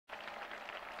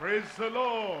Praise the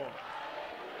Lord.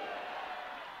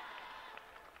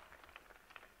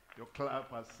 Your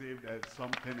clap as if there's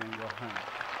something in your hand.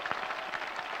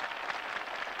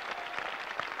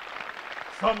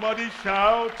 Somebody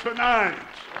shout tonight.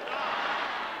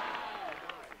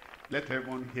 Let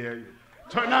everyone hear you.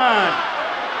 Tonight.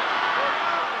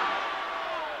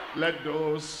 Let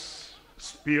those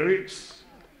spirits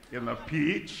in the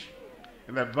pit,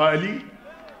 in the valley,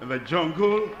 in the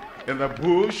jungle, in the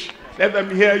bush, let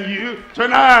them hear you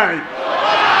tonight.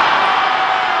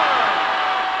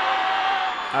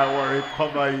 I will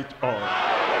recover it all.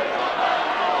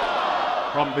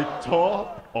 From the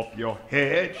top of your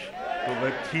head to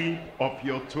the tip of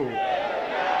your toe.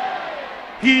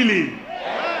 Healing,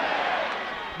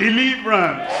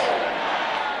 deliverance,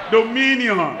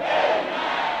 dominion,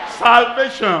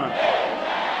 salvation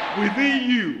within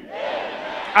you,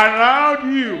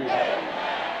 around you.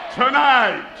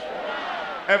 Tonight,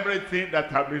 everything that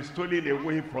has been stolen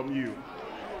away from you.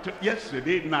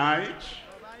 Yesterday night,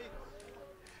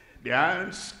 the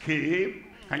ants came.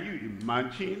 Can you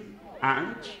imagine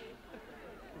ants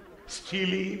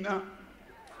stealing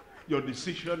your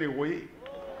decision away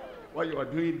while you are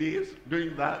doing this,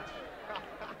 doing that?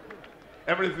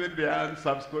 Everything the ants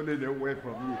have stolen away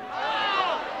from you.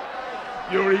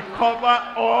 You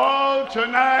recover all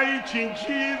tonight in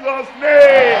Jesus'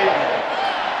 name.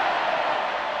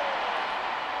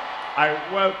 I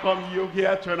welcome you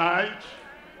here tonight.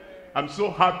 I'm so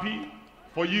happy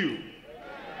for you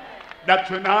that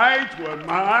tonight will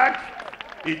mark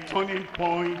a turning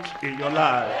point in your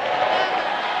life.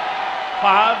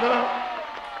 Father,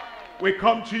 we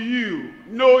come to you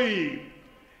knowing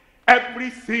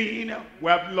everything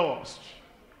we have lost.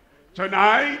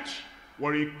 Tonight,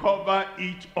 we'll recover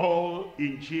it all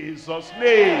in Jesus'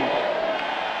 name.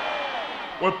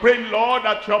 We pray, Lord,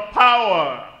 that your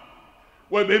power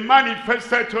will be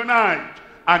manifested tonight,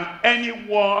 and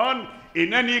anyone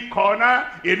in any corner,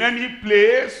 in any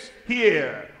place,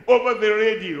 here, over the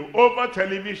radio, over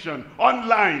television,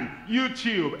 online,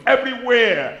 YouTube,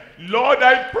 everywhere. Lord,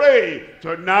 I pray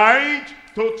tonight,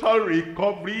 total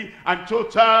recovery and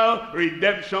total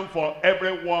redemption for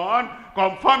everyone.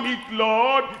 Confirm it,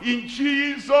 Lord, in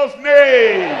Jesus'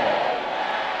 name.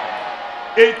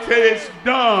 It is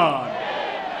done.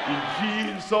 In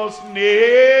Jesus'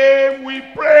 name we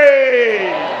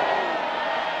pray.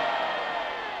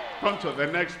 Come to the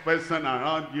next person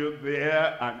around you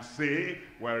there and say,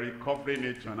 we're recovering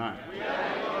it tonight.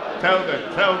 Tell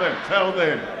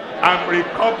them, I'm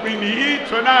recovering it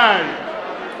tonight.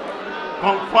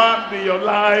 Confirm in your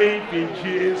life in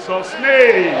Jesus'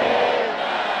 name.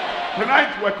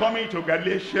 Tonight we're coming to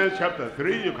Galatians chapter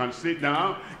 3. You can sit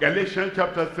down. Galatians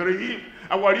chapter 3.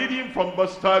 And we're reading from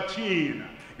verse 13.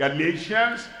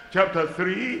 Galatians chapter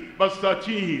 3, verse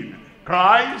 13.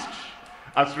 Christ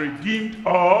has redeemed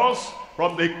us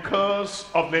from the curse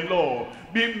of the law,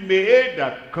 being made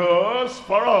a curse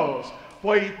for us.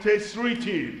 For it is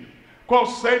written,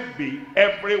 cursed be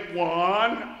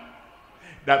everyone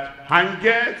that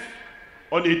hangeth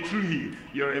on a tree.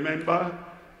 You remember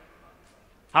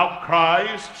how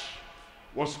Christ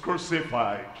was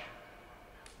crucified.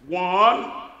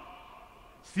 One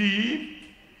thief,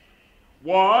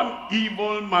 one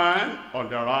evil man on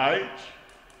the right,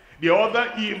 the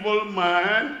other evil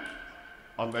man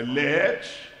on the left,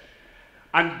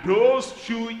 and those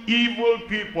two evil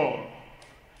people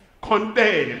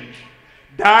condemned,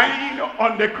 dying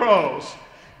on the cross.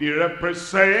 They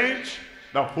represent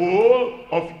the whole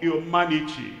of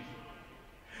humanity.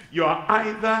 You are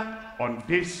either on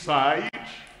this side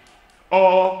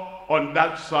or on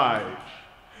that side.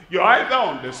 You're either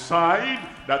on the side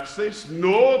that says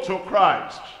no to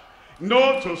Christ,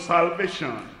 no to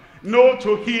salvation, no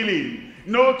to healing,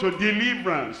 no to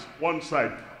deliverance, one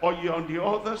side. Or you're on the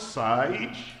other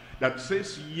side that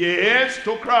says yes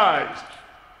to Christ,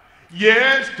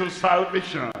 yes to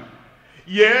salvation,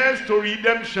 yes to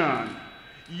redemption,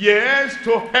 yes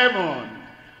to heaven.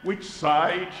 Which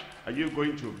side are you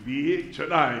going to be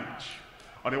tonight?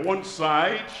 On the one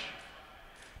side,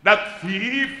 that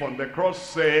thief on the cross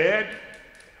said,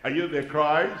 are you the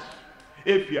Christ?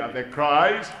 If you are the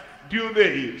Christ, do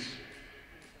this.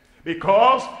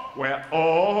 Because we're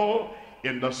all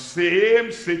in the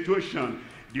same situation.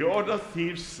 The other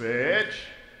thief said,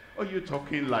 are you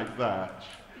talking like that?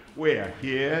 We are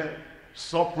here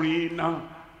suffering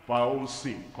for our own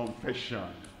sin, confession.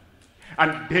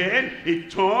 And then he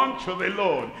turned to the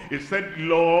Lord. He said,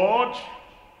 Lord,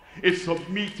 he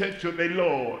submitted to the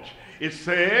Lord. He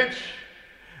said,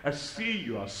 I see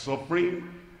you are suffering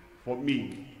for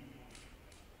me.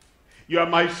 You are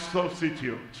my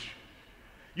substitute.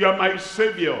 You are my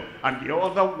Savior. And the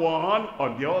other one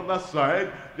on the other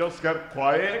side just kept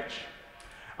quiet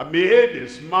and made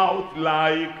his mouth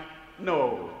like,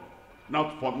 no,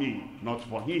 not for me, not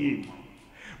for him.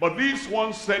 But this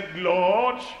one said,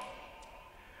 Lord,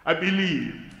 I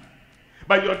believe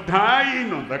by your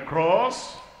dying on the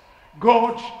cross,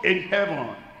 God in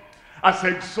heaven has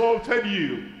exalted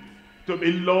you to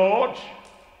be Lord,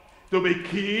 to be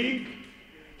King,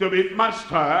 to be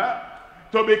Master,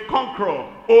 to be conqueror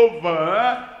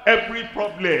over every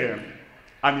problem.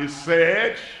 And he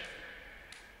said,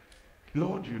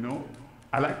 Lord, you know,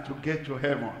 I like to get to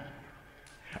heaven.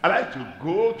 I like to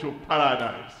go to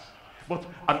paradise, but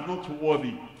I'm not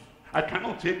worthy. I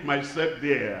cannot take myself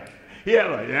there. Here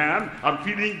I am, I'm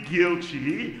feeling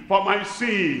guilty for my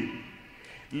sin.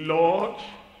 Lord,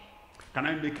 can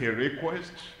I make a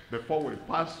request before we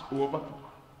pass over?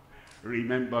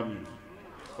 Remember me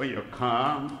when you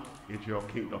come into your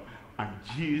kingdom. And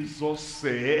Jesus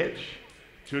said,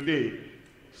 today,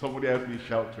 somebody help me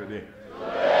shout today.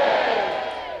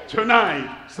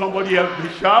 Tonight, somebody help me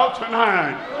shout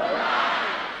tonight.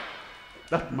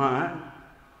 That man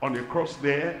on the cross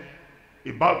there,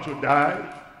 about to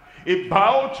die,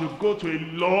 about to go to a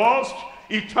lost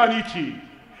eternity.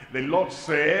 The Lord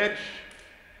said,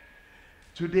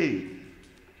 today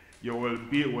you will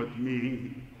be with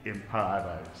me in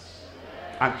paradise.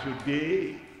 And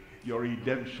today your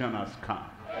redemption has come.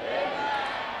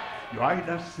 You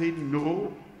either say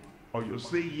no or you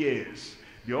say yes.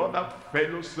 The other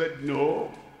fellow said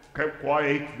no, kept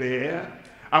quiet there.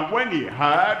 And when he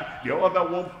heard the other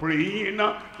one praying,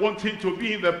 wanting to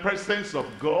be in the presence of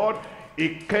God,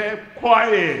 he kept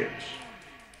quiet.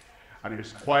 And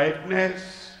his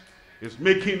quietness is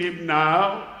making him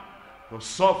now to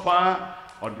suffer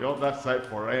on the other side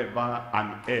forever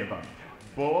and ever.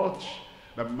 But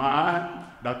the man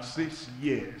that says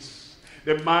yes,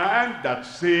 the man that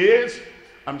says,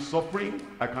 I'm suffering,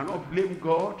 I cannot blame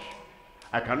God,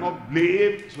 I cannot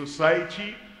blame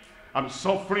society, I'm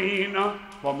suffering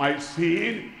for my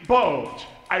sin, but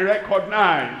I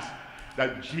recognize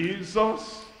that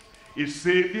Jesus is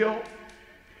Savior,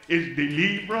 is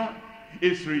Deliverer,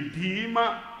 is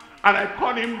Redeemer, and I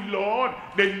call him Lord,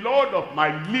 the Lord of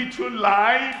my little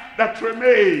life that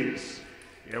remains.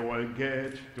 He will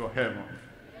get to heaven.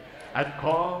 I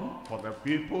come for the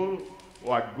people who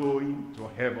are going to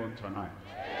heaven tonight.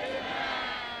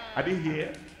 Are they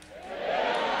here?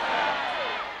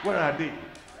 Where are they?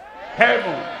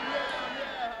 Heaven.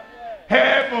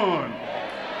 Heaven.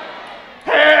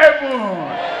 Heaven.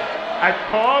 I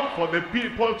come for the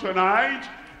people tonight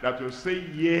that will say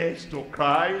yes to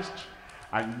Christ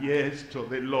and yes to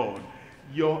the Lord.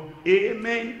 Your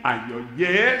amen and your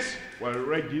yes will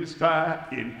register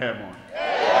in heaven.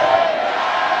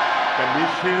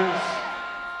 Galatians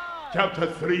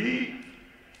chapter 3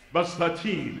 verse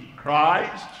 13.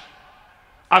 Christ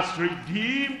has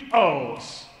redeemed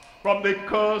us from the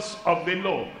curse of the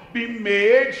law, being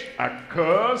made a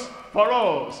curse for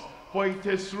us. For it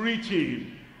is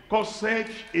written,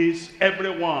 cursed is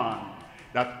everyone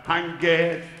that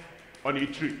hangeth on a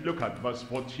tree. Look at verse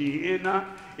 14.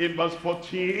 In verse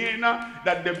 14,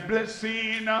 that the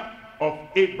blessing of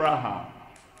Abraham,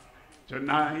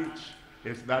 tonight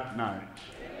is that night.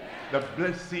 The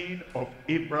blessing of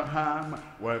Abraham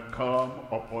will come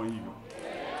upon you.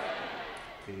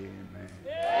 Amen.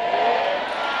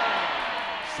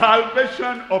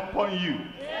 Salvation upon you.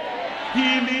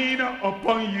 Healing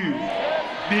upon you.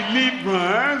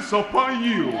 Deliverance upon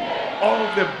you.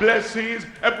 All the blessings,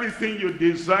 everything you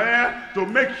desire to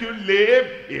make you live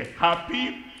a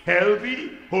happy,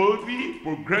 healthy, holy,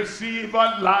 progressive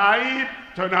life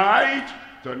tonight.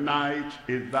 Tonight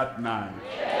is that night.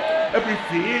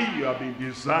 Everything you have been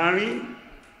desiring,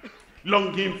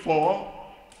 longing for,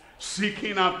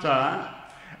 seeking after,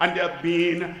 and they have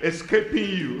been escaping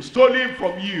you, stolen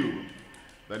from you,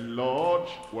 the Lord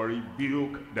will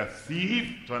rebuke the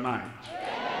thief tonight.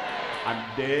 And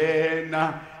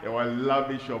then he will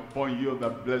lavish upon you the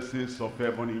blessings of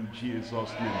heaven in Jesus'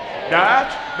 name.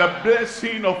 That the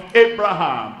blessing of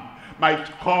Abraham might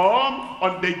come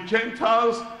on the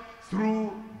Gentiles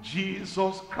through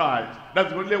Jesus Christ.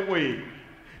 That's the only way.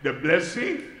 The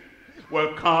blessing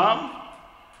will come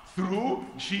through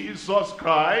Jesus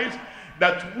Christ,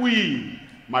 that we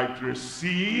might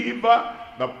receive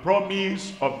the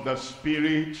promise of the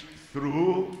Spirit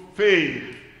through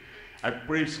faith. I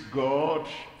praise God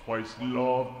for his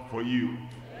love for you,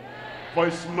 for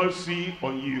his mercy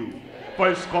on you, for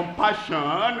his compassion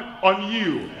on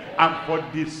you, and for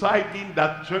deciding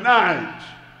that tonight,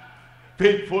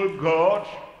 faithful God,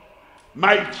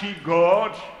 mighty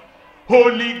God,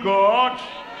 holy God,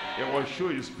 He will show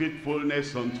his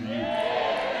faithfulness unto you.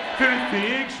 Three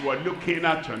things we're looking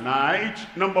at tonight.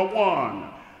 Number one,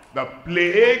 the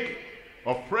plague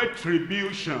of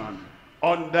retribution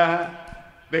under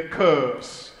the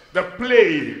curse. The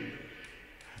plague,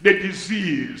 the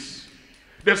disease,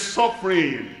 the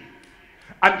suffering,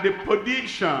 and the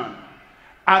perdition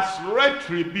as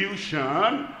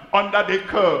retribution under the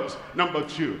curse. Number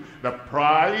two, the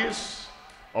price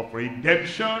of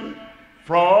redemption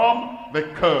from the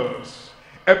curse.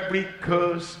 Every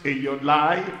curse in your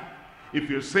life, if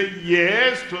you say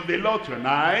yes to the Lord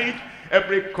tonight,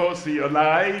 every curse in your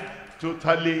life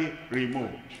totally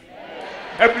removed.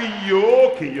 Every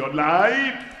yoke in your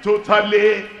life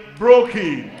totally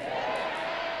broken.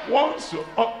 Once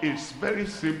it's very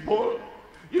simple,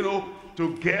 you know,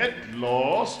 to get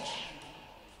lost,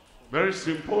 very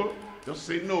simple, just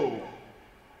say no.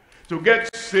 To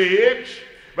get saved,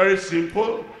 very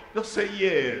simple, just say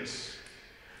yes.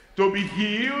 To be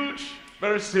healed,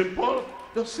 very simple,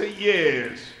 just say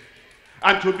yes.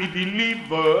 And to be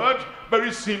delivered,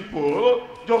 very simple,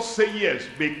 just say yes.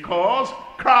 Because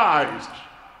Christ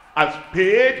has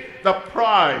paid the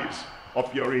price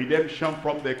of your redemption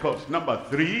from the curse. Number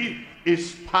three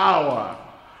is power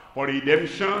for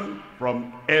redemption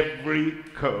from every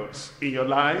curse in your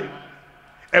life.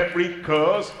 Every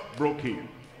curse broken.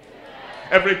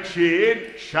 Every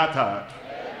chain shattered.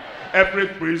 Every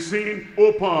prison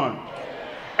opened.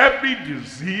 Every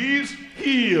disease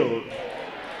healed.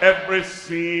 Every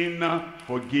sin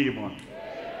forgiven.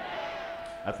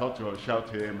 I thought you would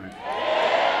shout amen.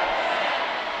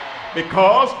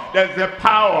 Because there's a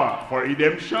power for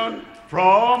redemption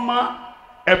from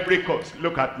every curse.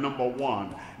 Look at number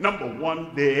one. Number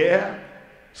one there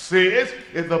says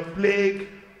is the plague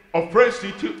of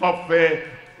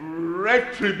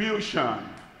retribution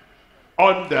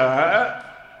under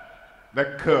the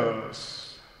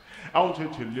curse. I want you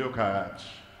to look at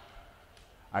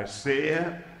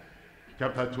Isaiah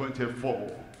chapter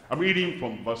 24. I'm reading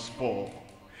from verse 4.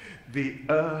 The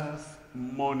earth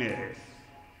mourneth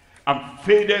and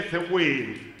fadeth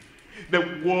away. The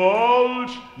world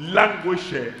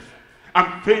languisheth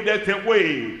and fadeth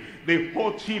away. The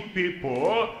haughty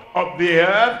people of the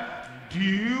earth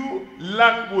do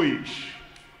languish.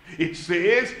 It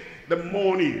says the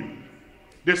mourning,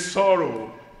 the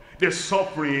sorrow, the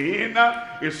suffering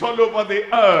is all over the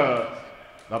earth.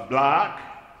 The black,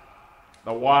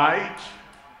 the white,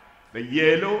 the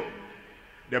yellow,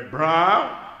 the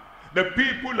brown, the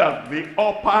people at the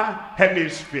upper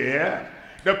hemisphere,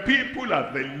 the people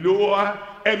at the lower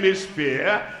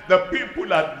hemisphere, the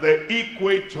people at the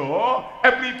equator,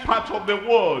 every part of the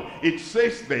world. It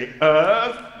says the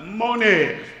earth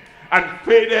mourneth and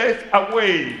fadeth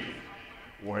away.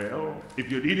 Well, if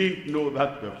you didn't know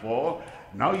that before,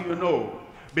 now you know.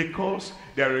 Because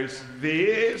there is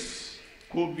this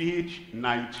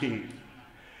COVID-19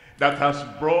 that has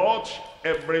brought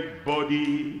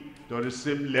everybody to the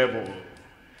same level.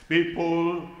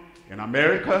 People in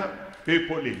America,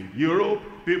 people in Europe,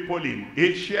 people in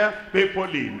Asia, people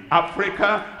in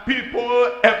Africa,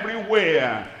 people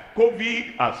everywhere.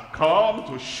 COVID has come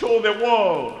to show the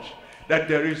world that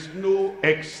there is no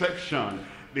exception.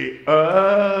 The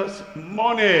earth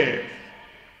mourneth,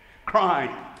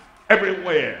 crime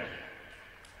everywhere,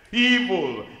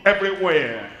 evil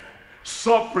everywhere,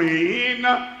 suffering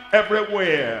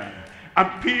everywhere,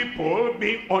 and people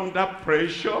being under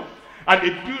pressure, and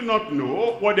they do not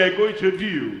know what they're going to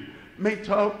do.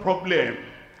 Mental problem,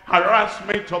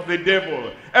 harassment of the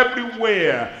devil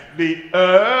everywhere. The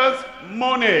earth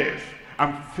mourneth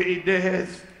and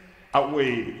fadeth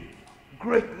away.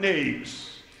 Great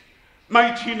names,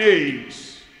 mighty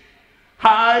names,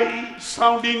 high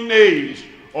sounding names,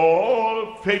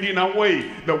 all fading away.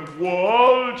 The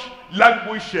world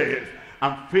languisheth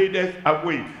and fadeth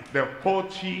away. The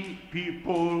haughty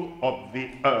people of the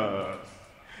earth,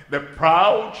 the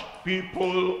proud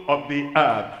people of the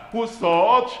earth, who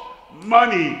thought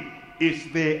money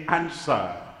is the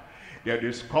answer. They're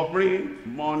discovering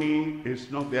money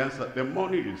is not the answer. The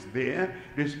money is there,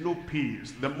 there's no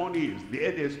peace. The money is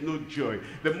there, there's no joy.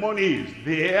 The money is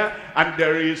there, and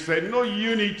there is no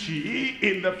unity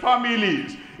in the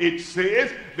families. It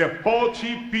says the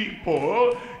haughty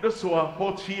people, those who are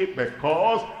haughty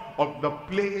because of the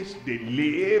place they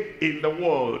live in the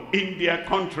world, in their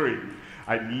country.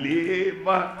 I live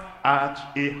at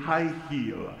a high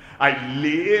hill. I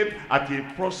live at a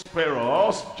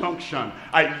prosperous junction.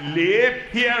 I live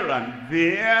here and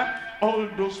there. All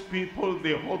those people,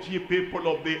 the haughty people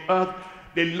of the earth,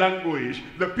 they languish.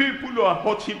 The people who are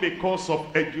haughty because of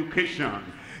education.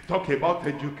 Talk about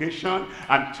education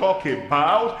and talk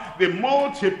about the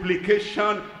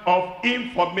multiplication of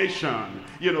information.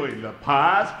 You know, in the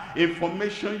past,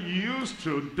 information used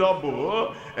to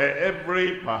double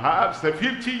every perhaps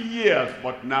 50 years,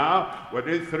 but now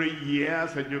within 3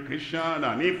 years, education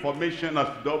and information has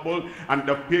doubled, and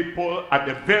the people at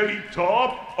the very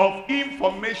top of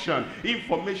information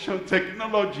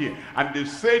technology, and they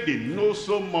say they know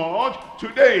so much.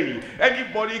 Today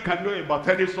anybody can know about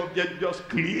any subject. Just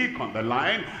click on the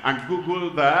line and Google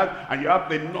that, and you have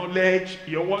the knowledge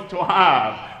you want to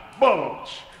have. But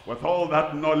with all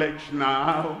that knowledge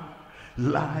now,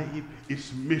 life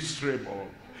is miserable.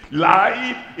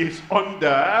 Life is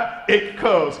under a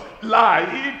curse.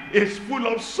 Life is full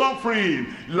of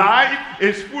suffering. Life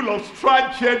is full of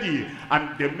tragedy.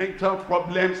 And the mental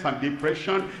problems and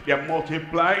depression, they are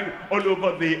multiplying all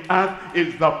over the earth.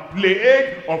 Is the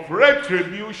plague of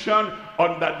retribution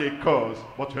under the curse.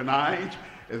 But tonight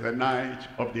is a night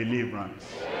of deliverance.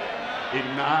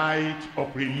 A night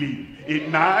of relief, a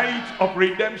night of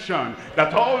redemption,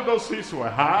 that all those things will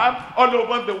have all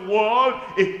over the world.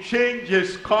 A change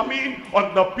is coming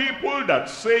on the people that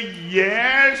say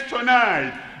yes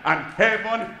tonight, and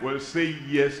heaven will say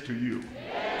yes to you.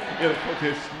 He'll put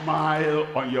a smile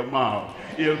on your mouth.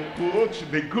 He'll put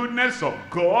the goodness of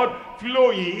God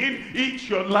flowing into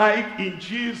your life in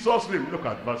Jesus' name. Look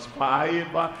at verse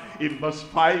 5. In verse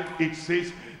 5 it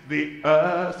says, the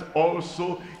earth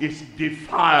also is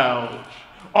defiled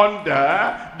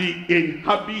under the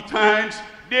inhabitants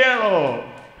thereof.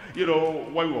 You know,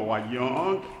 when we were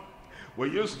young, we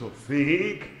used to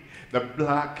think the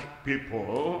black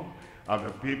people are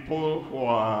the people who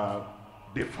are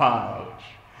defiled,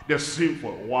 the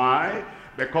sinful. Why?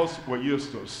 Because we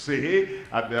used to say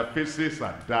that their faces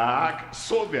are dark,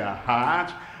 so their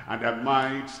heart and their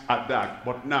minds are dark.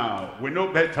 But now we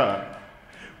know better.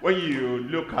 When you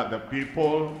look at the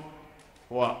people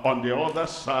who are on the other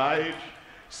side,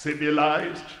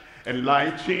 civilized,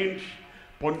 enlightened,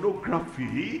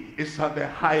 pornography is at the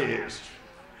highest.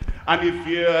 And if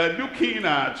you're looking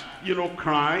at, you know,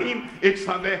 crime, it's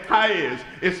at the highest.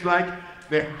 It's like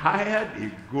the higher they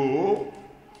go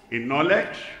in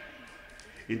knowledge,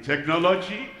 in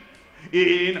technology,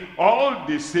 in all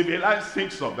the civilized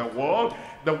things of the world,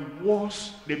 the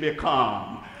worse they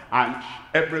become. And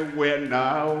everywhere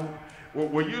now,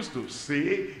 we used to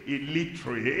say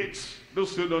illiterates,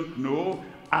 those who don't know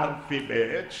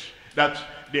alphabet, that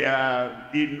they are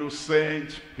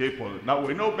innocent people. Now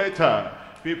we know better.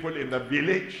 People in the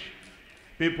village,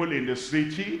 people in the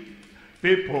city,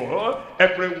 people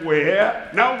everywhere.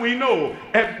 Now we know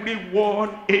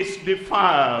everyone is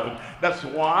defiled. That's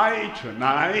why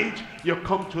tonight you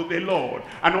come to the Lord.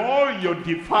 And all your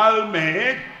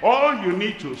defilement, all you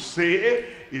need to say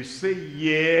is say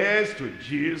yes to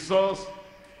Jesus.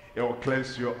 It will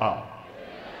cleanse you up.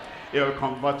 It will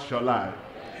convert your life.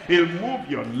 He'll move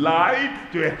your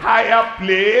life to a higher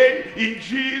plane in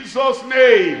Jesus'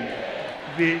 name.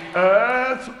 The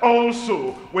earth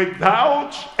also,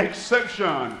 without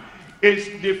exception, is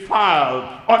defiled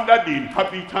under the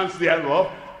inhabitants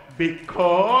thereof,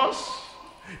 because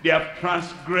they have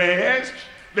transgressed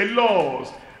the laws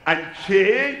and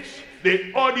changed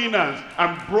the ordinance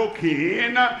and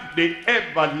broken the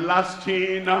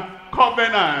everlasting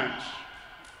covenant.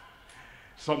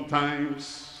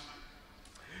 Sometimes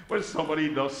when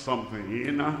somebody does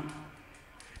something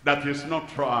that is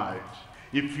not right,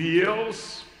 he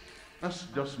feels, that's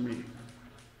just me.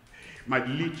 My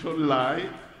little life,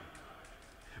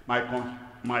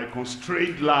 my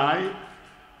constrained life,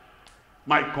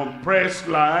 my compressed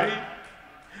life,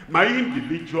 my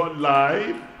individual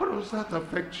life, how does that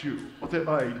affect you?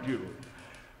 Whatever I do.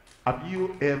 Have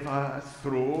you ever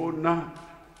thrown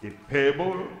a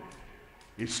pebble,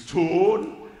 a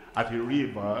stone at a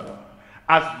river?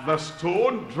 As the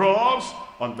stone drops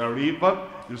on the river,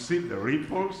 you see the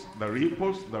ripples, the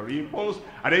ripples, the ripples,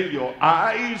 and then your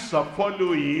eyes are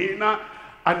following,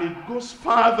 and it goes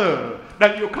farther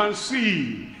than you can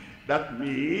see. That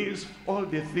means all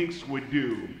the things we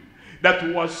do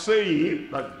that was saying,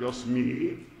 that's just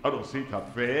me, how does it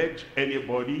affect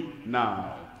anybody?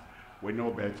 Now we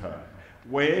know better.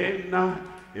 When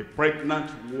a pregnant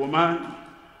woman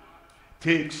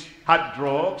takes hard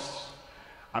drugs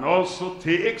and also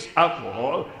takes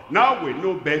alcohol, now we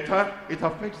know better, it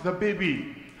affects the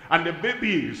baby. And the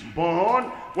baby is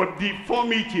born with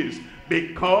deformities,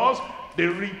 because the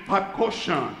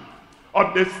repercussion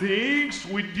of the things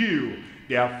we do,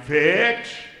 they affect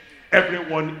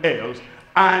everyone else,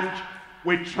 and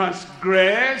we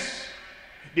transgress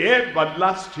the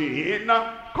everlasting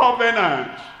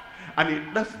covenant.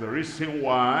 And that's the reason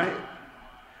why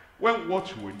when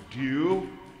what we do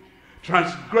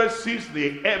transgresses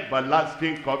the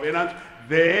everlasting covenant,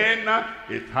 then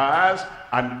it has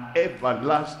an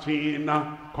everlasting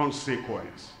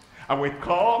consequence. And we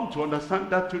come to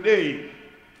understand that today,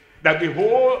 that the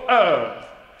whole earth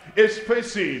is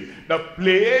facing the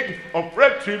plague of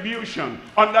retribution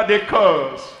under the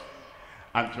curse.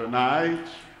 And tonight,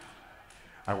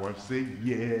 I will say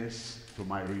yes to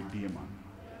my Redeemer.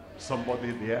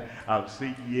 Somebody there, I'll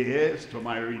say yes to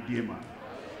my Redeemer.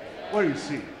 What is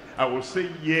he? I will say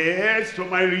yes to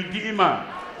my Redeemer.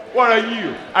 What are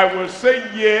you? I will say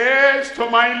yes to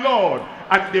my Lord.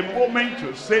 At the moment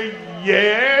you say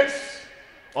yes,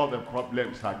 all the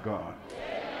problems are gone.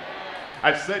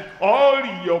 I said all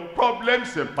your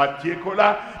problems in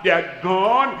particular, they are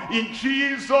gone in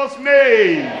Jesus'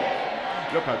 name.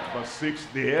 Look at verse 6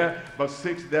 there. Verse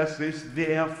 6 there says,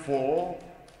 therefore,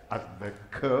 as the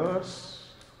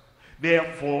curse,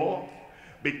 therefore,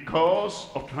 because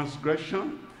of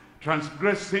transgression,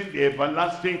 transgressing the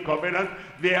everlasting covenant,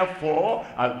 therefore,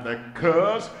 as the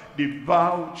curse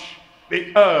divouch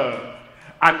the earth,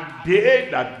 and they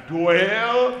that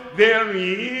dwell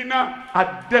therein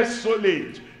are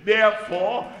desolate.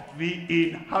 Therefore, the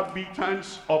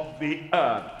inhabitants of the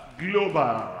earth,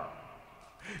 global,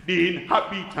 the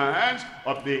inhabitants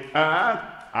of the earth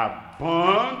are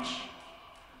burnt,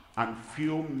 and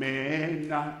few men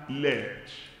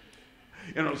left.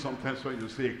 You know, sometimes when you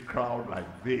see a crowd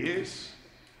like this,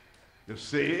 you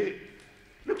say,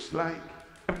 looks like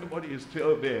everybody is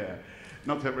still there.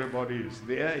 Not everybody is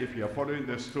there. If you are following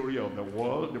the story of the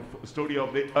world, the story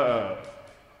of the earth,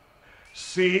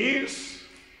 since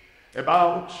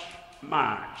about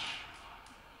March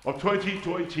of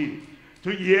 2020,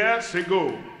 2 years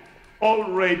ago,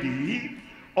 already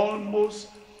almost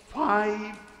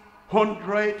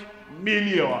 500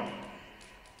 million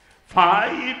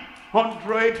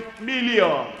 500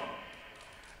 million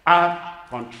have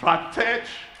contracted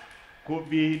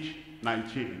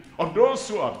COVID-19. Of those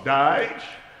who have died,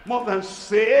 more than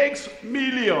 6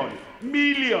 million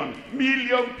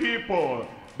people,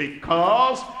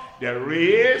 because there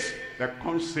is the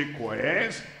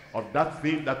consequence of that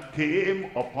thing that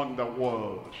came upon the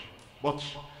world. But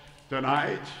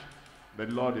tonight, the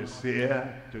Lord is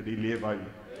here to deliver you.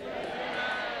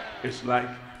 It's like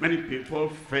many people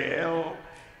fell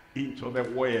into the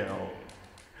well.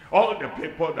 All the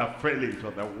people that fell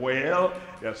into the well,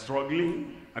 they're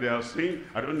struggling and they are saying,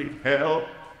 I don't need help.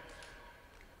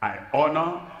 I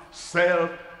honor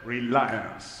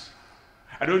self-reliance.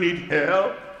 I don't need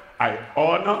help. I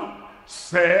honor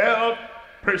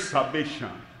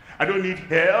self-preservation. I don't need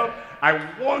help. I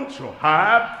want to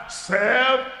have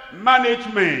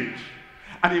self-management.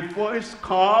 And a voice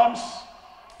comes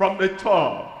from the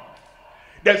top.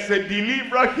 There's a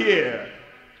deliverer here.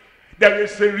 There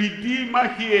is a redeemer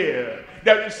here.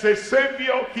 There is a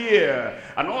savior here.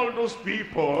 And all those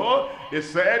people, they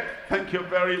said, thank you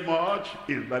very much.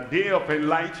 It's the day of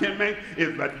enlightenment.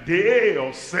 It's the day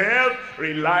of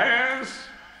self-reliance.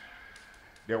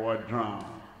 They were drowned.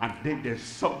 And then there's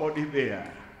somebody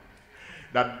there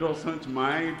that doesn't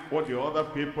mind what the other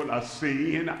people are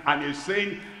saying. And is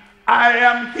saying, I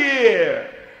am here.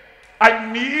 I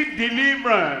need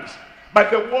deliverance. By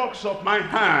the works of my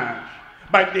hand,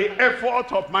 by the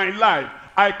effort of my life,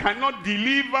 I cannot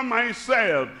deliver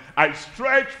myself. I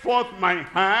stretch forth my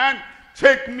hand.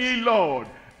 Take me, Lord.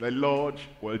 The Lord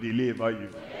will deliver you.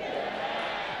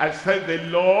 I said the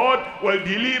Lord will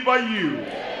deliver you.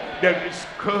 There is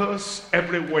curse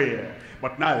everywhere.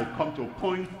 But now I come to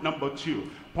point number 2.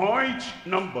 Point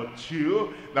number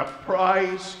 2, the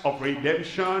price of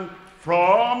redemption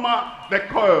from the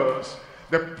curse.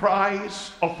 The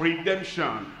price of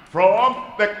redemption from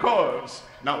the curse.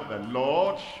 Now the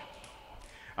Lord,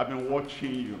 I've been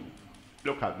watching you.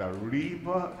 Look at the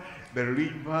river. The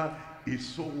river is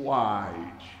so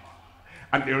wide.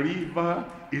 And the river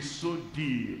is so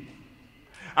deep.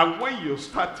 And when you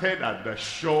started at the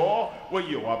shore, when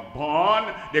you were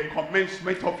born, the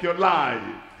commencement of your life,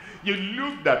 you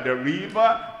looked at the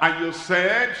river and you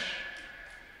said,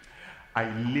 I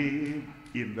live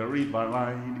in the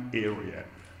riverine area,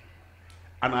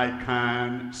 and I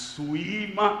can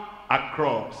swim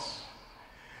across.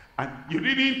 And you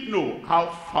didn't know how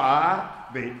far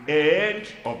the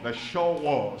edge of the shore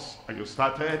was, and you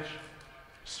started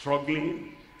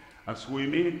struggling and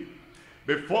swimming.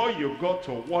 Before you got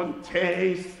to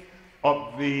 1/10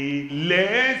 of the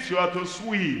length you are to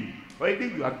swim, already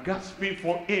you are gasping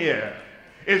for air.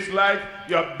 It's like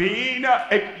you are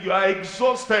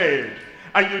exhausted.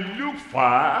 And you look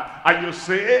far and you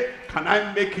say, can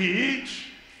I make it?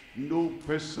 No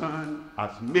person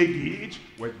has made it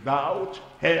without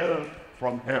help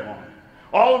from heaven.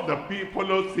 All the people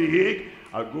who think,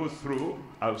 I'll go through,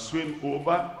 I'll swim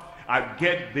over, I'll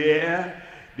get there.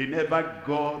 They never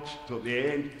got to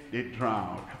the end, they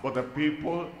drowned. But the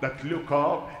people that look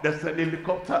up, there's an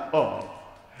helicopter up.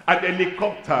 And the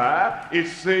helicopter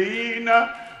is saying,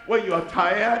 when you are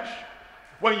tired,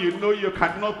 when you know you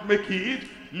cannot make it,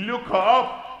 look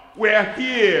up, we're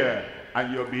here.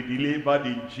 And you'll be delivered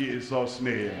in Jesus'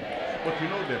 name. But you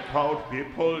know the proud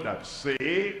people that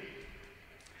say,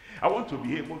 I want to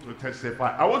be able to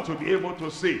testify. I want to be able to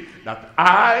say that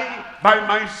I, by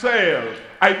myself,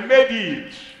 I made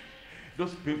it.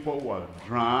 Those people will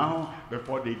drown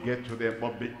before they get to them.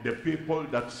 But the people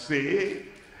that say,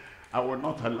 I will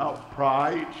not allow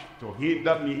pride to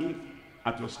hinder me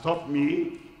and to stop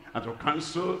me and to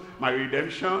cancel my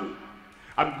redemption.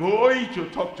 I'm going to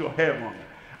talk to heaven.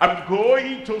 I'm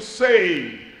going to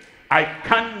say, I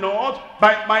cannot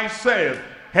by myself.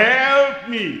 Help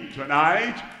me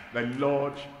tonight. The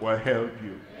Lord will help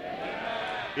you.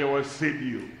 It will save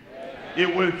you.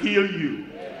 It will heal you.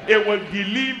 It will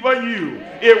deliver you.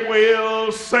 It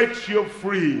will set you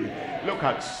free. Look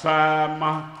at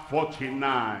Psalm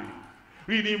 49.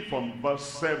 Reading from verse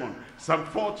 7. Psalm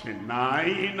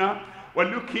 49. We're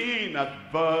looking at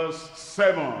verse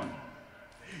 7.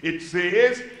 It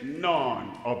says,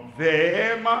 none of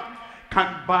them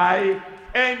can by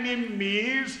any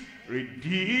means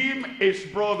redeem his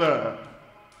brother,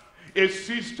 his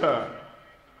sister,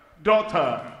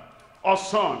 daughter, or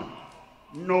son,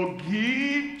 nor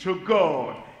give to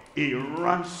God a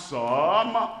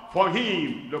ransom for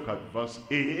him. Look at verse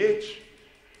 8.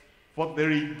 For the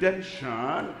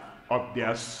redemption of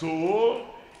their soul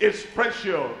is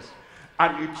precious,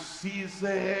 and it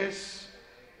ceases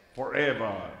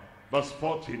forever. Verse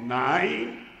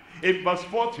 49. In verse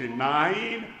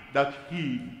 49, that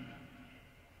he,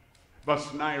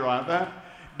 verse 9 rather,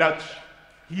 that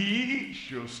he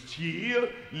should still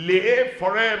live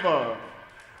forever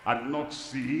and not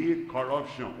see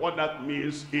corruption. What that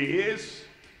means is,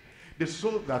 the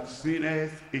soul that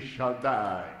sinneth, it shall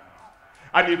die.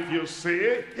 And if you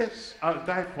say, yes, I'll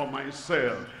die for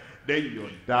myself, then you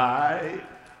die,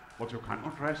 but you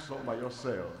cannot rise up by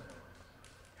yourself.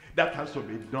 That has to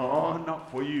be done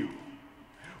for you.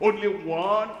 Only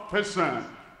one person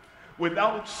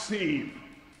without sin.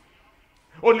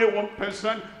 Only one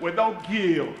person without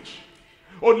guilt.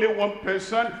 Only one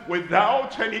person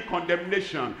without any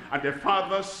condemnation. And the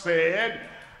Father said,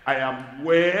 I am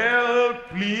well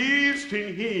pleased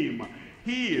in him.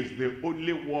 He is the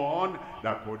only one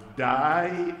that could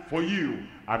die for you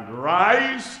and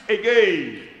rise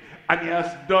again. And he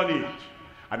has done it.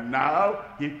 And now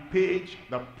he paid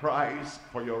the price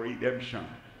for your redemption.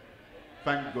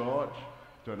 Thank God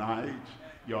tonight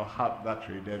you'll have that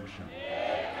redemption.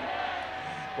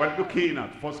 We're looking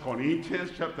at 1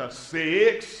 Corinthians chapter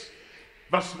 6,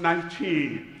 verse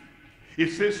 19.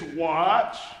 It says,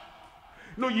 what?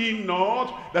 Know ye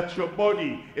not that your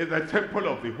body is the temple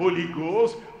of the Holy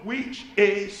Ghost, which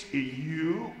is in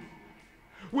you,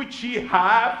 which ye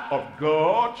have of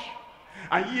God,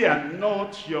 and ye are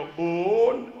not your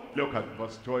own? Look at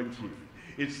verse 20.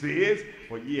 It says,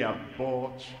 for ye are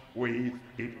bought with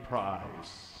a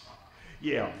price.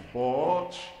 Ye are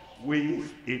bought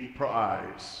with a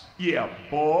price. Ye are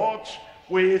bought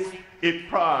with a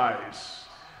price.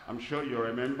 I'm sure you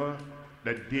remember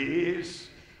the days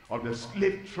of the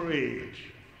slave trade.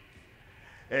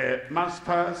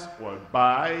 Masters will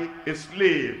buy a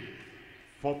slave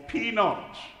for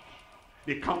peanuts.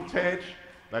 They counted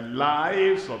the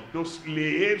lives of those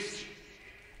slaves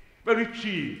very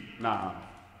cheap. Now,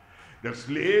 the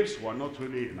slaves were not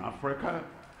only in Africa,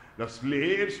 the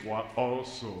slaves were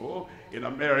also in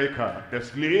America. The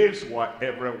slaves were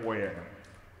everywhere.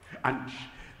 And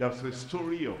there's a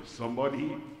story of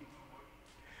somebody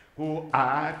who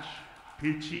had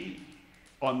pity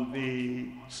on the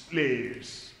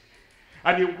slaves.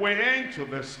 And he went to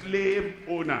the slave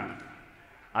owner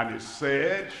and he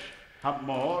said, how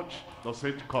much does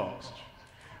it cost?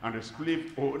 And the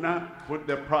slave owner put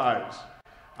the price,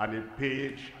 and he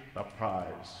paid the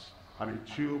price, and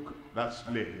he took that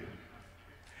slave.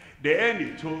 Then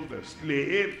he told the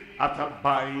slave, after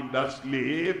buying that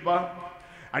slave,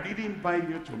 I didn't buy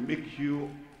you to make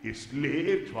you a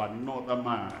slave to another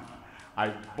man.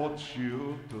 I bought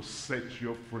you to set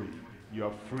you free. You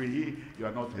are free. You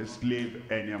are not a slave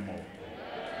anymore.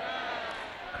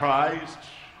 Christ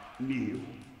knew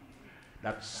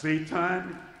that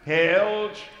Satan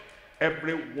held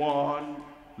everyone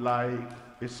like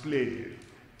a slave.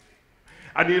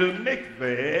 And he'll make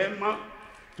them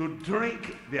to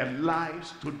drink their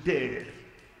lives to death,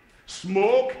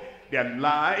 smoke their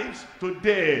lives to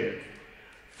death,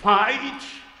 fight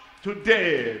to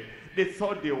death, They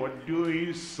thought they were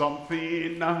doing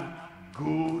something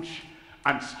good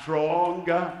and strong,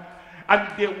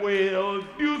 and they will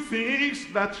do things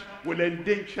that will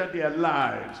endanger their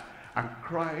lives. And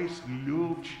Christ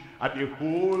looked at the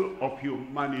whole of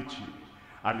humanity,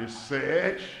 and he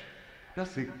said,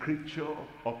 that's a creature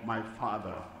of my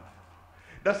Father.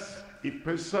 That's a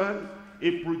person,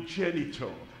 a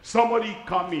progenitor, somebody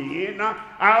coming in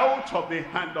out of the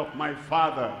hand of my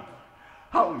Father.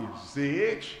 How is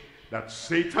it that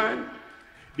Satan,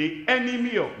 the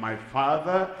enemy of my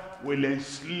Father, will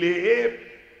enslave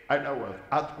either with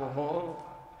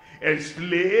alcohol,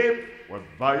 enslave with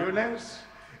violence,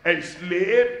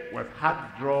 enslave with hard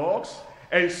drugs,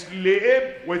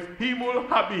 enslave with evil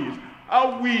habits?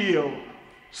 How will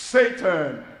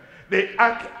Satan, the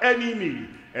arch enemy,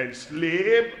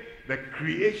 enslave the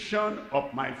creation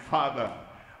of my Father?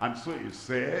 And so he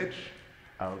said,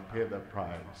 I'll pay the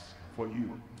price for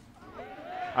you.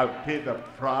 I'll pay the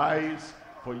price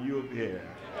for you there.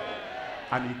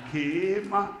 And he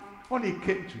came, what he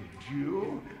came to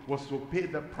do was to pay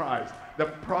the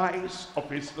price of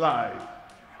his life,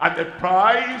 and the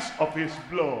price of his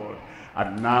blood.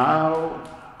 And now,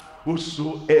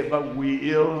 whosoever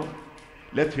will,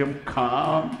 let him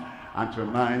come, and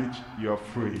tonight you're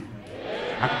free.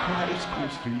 And Christ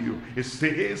comes to you. He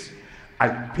says, I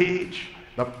paid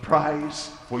the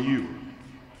price for you.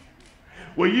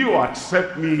 Will you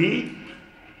accept me?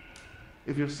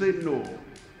 If you say no,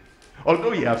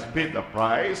 although he has paid the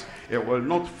price, it will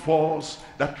not force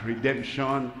that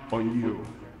redemption on you.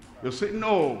 You say,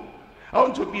 no, I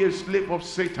want to be a slave of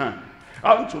Satan.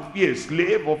 I want to be a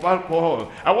slave of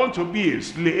alcohol. I want to be a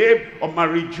slave of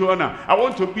marijuana. I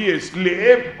want to be a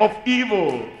slave of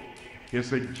evil.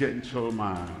 He's a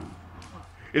gentleman.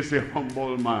 He's a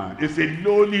humble man. He's a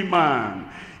lowly man.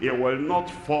 He will not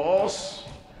force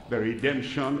the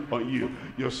redemption on you.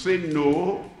 You say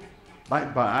no,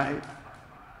 bye-bye.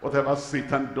 Whatever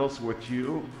Satan does with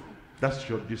you, that's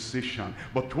your decision.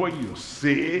 But when you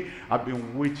say, I've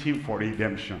been waiting for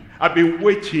redemption, I've been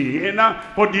waiting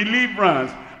for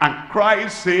deliverance, and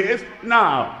Christ says,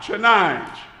 now,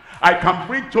 tonight, I can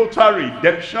bring total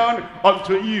redemption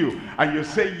unto you. And you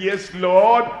say, yes,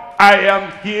 Lord, I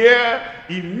am here.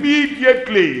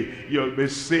 Immediately, you'll be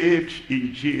saved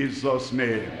in Jesus'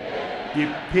 name. He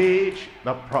paid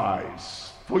the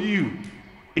price for you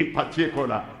in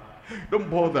particular. Don't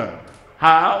bother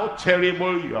how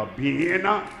terrible you have been,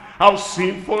 how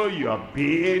sinful you have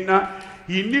been.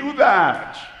 He knew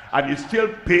that, and he still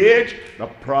paid the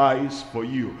price for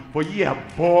you. For ye have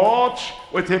bought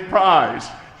with a price.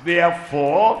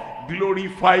 Therefore,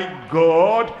 glorify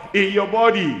God in your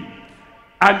body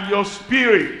and your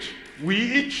spirit,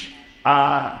 which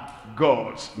are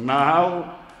God's.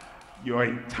 Now, your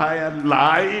entire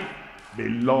life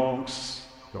belongs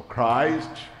to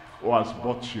Christ, who has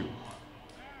bought you.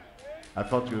 I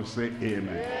thought you would say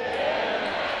amen.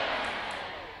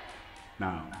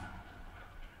 Now,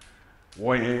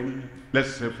 when,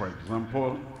 let's say for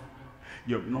example,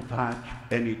 you've not had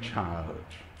any child,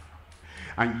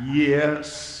 and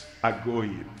years are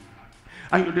going,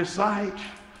 and you decide,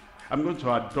 I'm going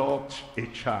to adopt a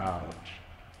child.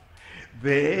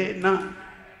 Then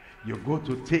you go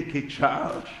to take a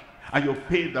child, and you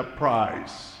pay the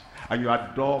price, and you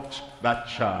adopt that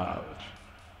child.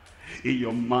 In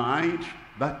your mind,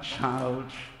 that child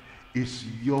is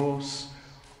yours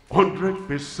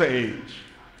 100%.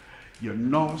 You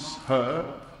nurse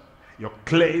her, you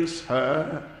cleanse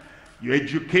her, you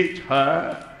educate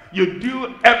her, you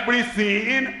do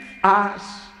everything as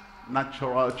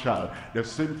natural child. The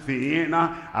same thing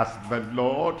as the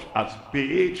Lord has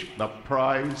paid the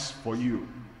price for you.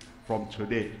 From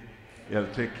today,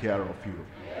 he'll take care of you.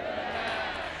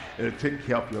 He'll take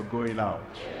care of your going out.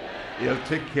 He'll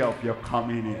take care of your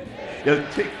coming in. He'll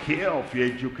take care of your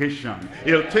education.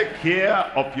 He'll take care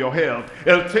of your health.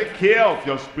 He'll take care of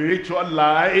your spiritual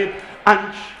life.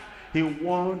 And he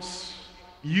wants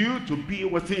you to be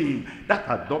with him. That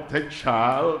adopted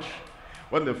child,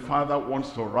 when the father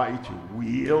wants to write a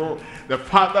will, the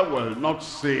father will not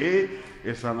say,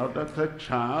 it's an adopted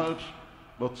child,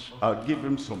 but I'll give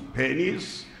him some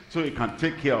pennies so he can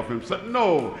take care of himself.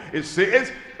 No, it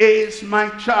says, it's my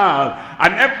child.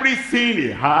 And everything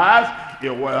he has, he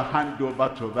will hand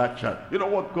over to that child. You know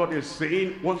what God is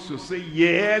saying? He wants to say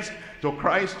yes to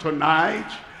Christ tonight.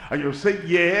 And you say,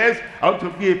 yes, I want to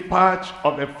be a part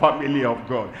of the family of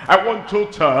God. I want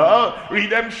total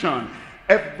redemption.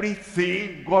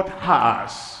 Everything God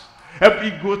has,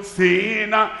 every good thing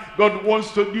God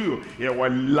wants to do, he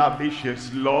will lavish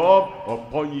his love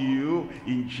upon you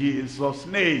in Jesus'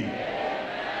 name.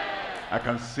 I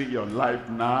can see your life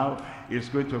now is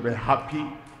going to be happy.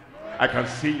 I can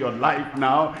see your life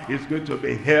now is going to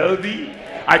be healthy.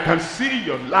 I can see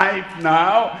your life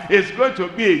now is going to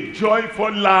be a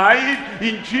joyful life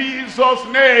in Jesus'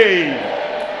 name.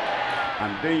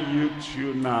 And then you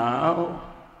too now,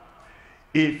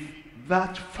 if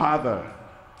that father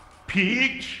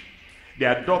picked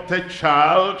the adopted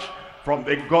child from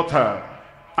the gutter,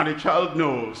 and the child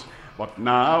knows, but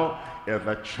now is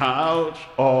the child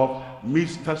of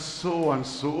Mr.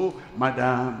 So-and-so,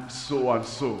 Madam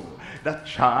So-and-so. That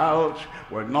child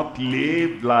will not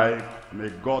live like a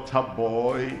gutter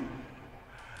boy.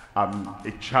 I'm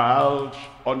a child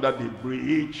under the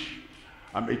bridge.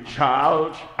 I'm a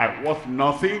child, I'm worth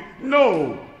nothing.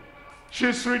 No,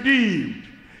 she's redeemed.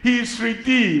 He is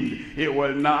redeemed. He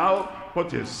will now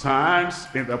put his hands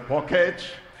in the pocket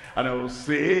and he will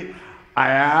say, I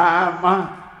am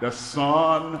the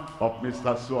son of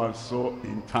Mr. So-and-so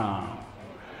in town.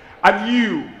 And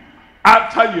you,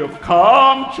 after you've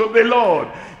come to the Lord,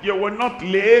 you will not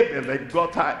live in the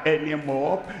gutter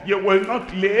anymore. You will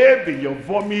not live in your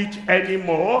vomit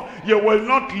anymore. You will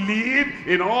not live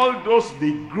in all those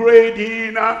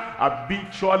degrading,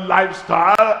 habitual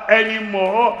lifestyle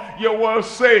anymore. You will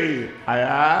say, I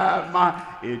am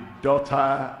a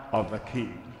daughter of the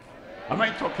King. Am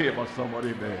I talking about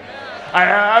somebody there? I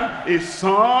am a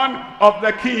son of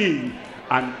the King.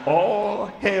 And all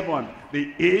heaven,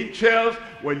 the angels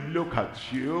will look at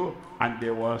you and they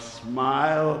will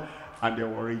smile and they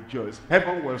will rejoice.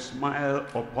 Heaven will smile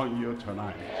upon you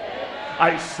tonight.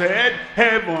 I said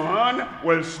heaven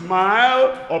will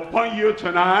smile upon you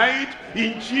tonight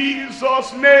in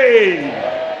Jesus' name.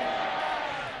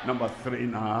 Number 3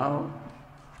 now.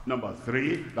 Number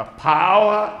 3, the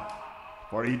power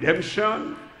for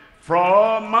redemption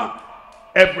from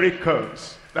every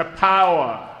curse. The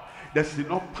power. There's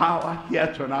enough power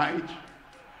here tonight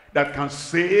that can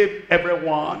save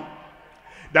everyone,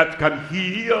 that can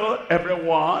heal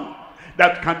everyone,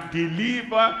 that can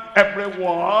deliver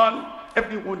everyone.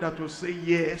 Everyone that will say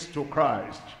yes to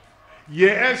Christ,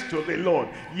 yes to the Lord,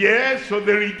 yes to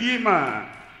the Redeemer.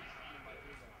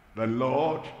 The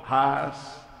Lord has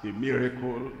a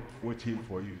miracle waiting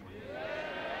for you.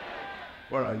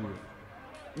 Where are you?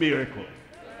 Miracle.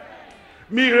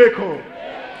 Miracle.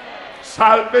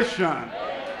 Salvation.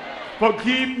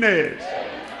 Forgiveness.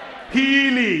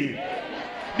 Healing.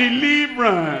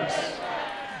 Deliverance.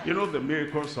 You know the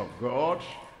miracles of God,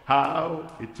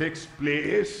 how it takes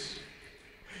place.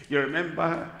 You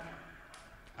remember,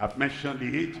 I've mentioned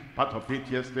it, part of it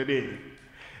yesterday.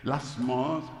 Last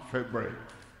month, February,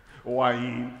 we were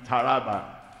in Taraba.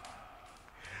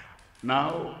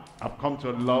 Now, I've come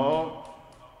to love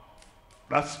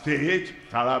that state,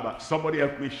 Taraba. Somebody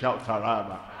help me shout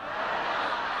Taraba.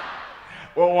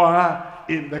 We were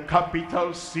in the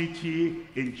capital city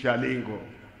in Jalingo.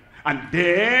 And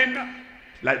then,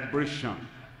 liberation.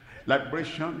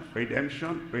 Liberation,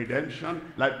 redemption, redemption,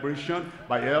 liberation,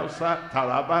 Bayelsa,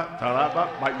 Taraba, Taraba,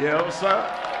 Bayelsa.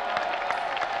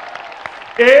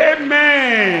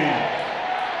 Amen.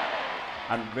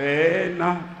 And then,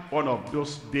 one of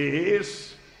those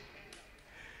days,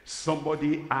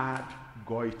 somebody had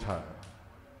goiter.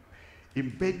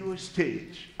 In Benue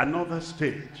State, another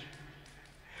state.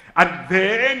 And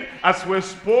then, as we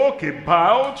spoke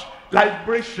about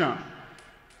liberation,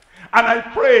 and I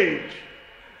prayed,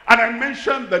 and I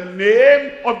mentioned the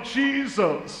name of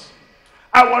Jesus,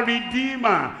 our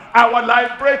Redeemer, our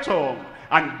Liberator.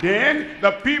 And then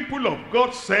the people of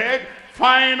God said,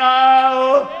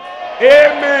 final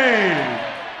amen.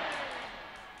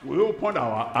 We opened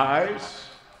our eyes,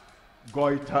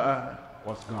 goiter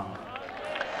was gone.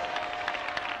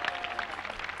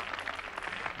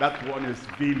 That one is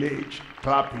village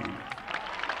clapping.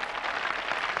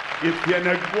 If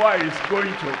Yenegua is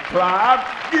going to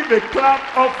clap, give a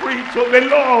clap offering to the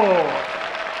Lord.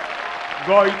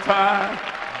 Goiter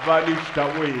vanished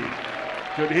away.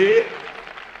 Today,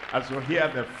 as you hear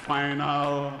the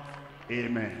final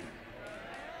amen.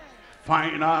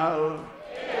 Final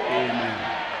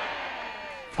amen.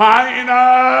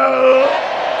 Final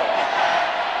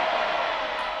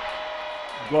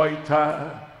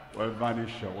goiter will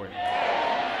vanish away.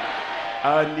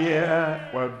 Hernia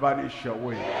will vanish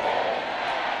away.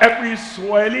 Every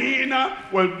swelling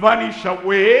will vanish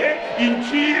away in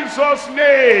Jesus'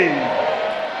 name.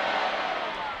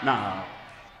 Now,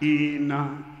 in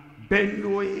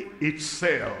Benue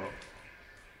itself,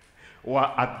 or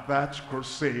at that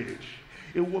crusade,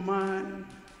 a woman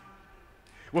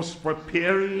was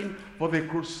preparing for the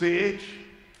crusade,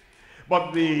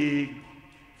 but the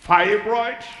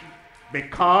fibroid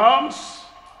becomes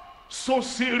so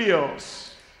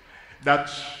serious that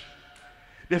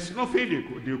There's nothing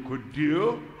you could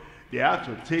do. They had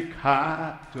to take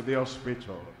her to the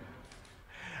hospital.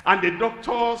 And the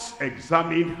doctors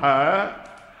examined her,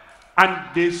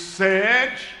 and they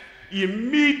said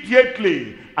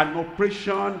immediately an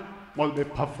operation must be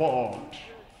performed.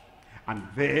 And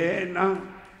then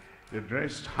they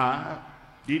dressed her,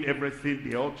 did everything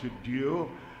they ought to do,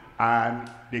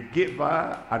 and they gave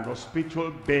her an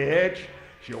hospital bed.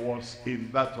 She was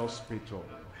in that hospital.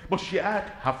 But she had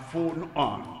her phone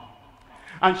on.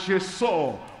 And she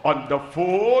saw on the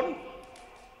phone,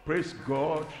 praise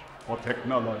God for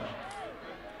technology.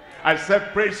 I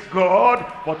said, praise God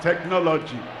for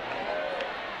technology.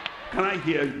 Can I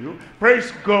hear you?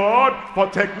 Praise God for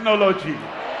technology.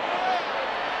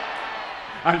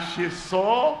 And she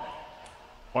saw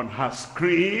on her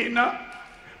screen,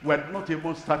 we had not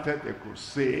even started the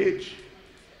crusade.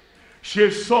 She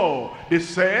saw, they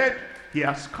said, he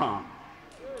has come.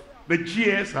 The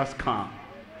GS has come.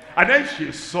 And then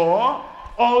she saw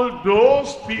all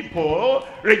those people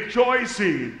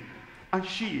rejoicing. And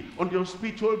she, on the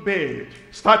hospital bed,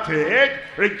 started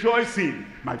rejoicing.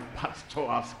 My pastor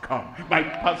has come. My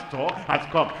pastor has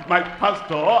come. My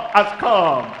pastor has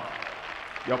come.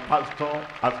 Your pastor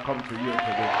has come to you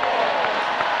today.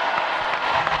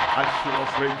 As she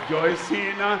was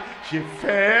rejoicing, she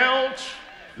felt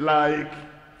like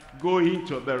going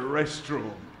to the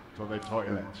restroom, to the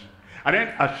toilet. And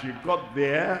then as she got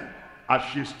there, as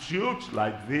she stood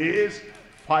like this,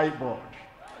 fibroid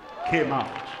came out.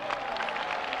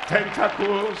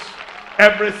 Tentacles,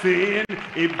 everything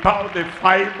about the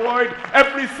fibroid,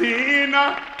 everything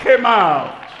came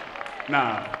out.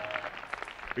 Now,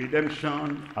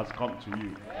 redemption has come to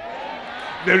you.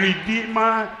 The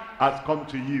Redeemer has come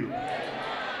to you.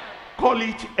 Call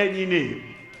it any name.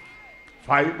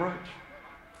 Fibroid,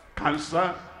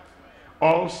 cancer,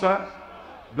 ulcer,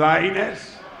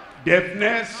 blindness,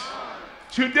 deafness.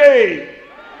 Today,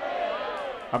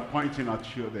 I'm pointing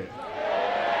at you there.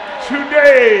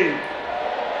 Today,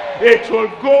 it will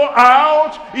go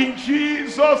out in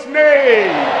Jesus'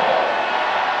 name.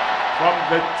 From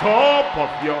the top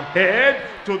of your head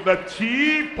to the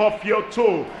tip of your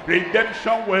toe,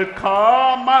 redemption will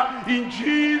come in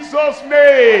Jesus'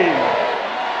 name.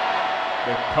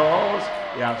 Because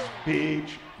he has paid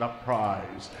the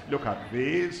price. Look at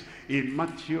this in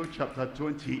Matthew chapter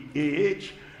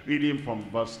 28, reading from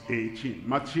verse 18.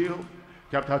 Matthew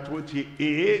chapter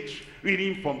 28,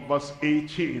 reading from verse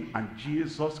 18. And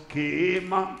Jesus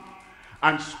came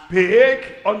and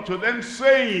spake unto them,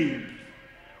 saying,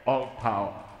 all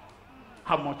power.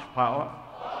 How much power?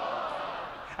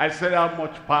 I said, how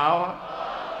much power?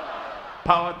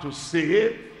 Power to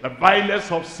save, the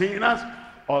vilest of sinners,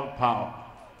 all power.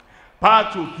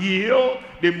 Power to heal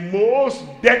the most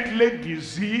deadly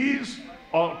disease,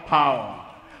 all power.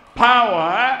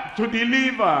 Power to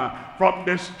deliver from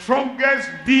the strongest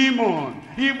demon,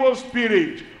 evil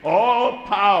spirit, all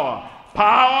power.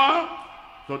 Power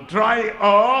to dry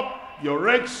up your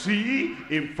Red Sea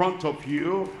in front of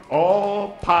you,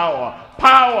 all power.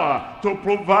 Power to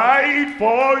provide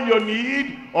for your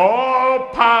need, all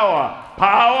power.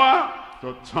 Power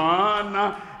to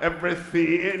turn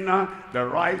everything the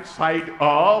right side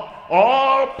up,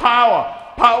 all power.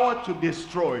 Power to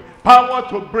destroy, power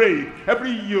to break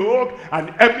every yoke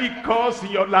and every curse in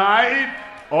your life,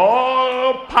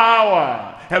 all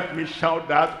power. Help me shout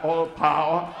that, all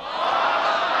power.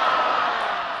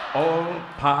 All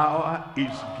power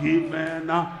is given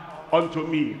unto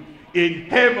me in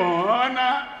heaven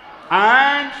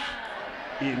and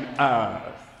in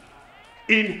earth.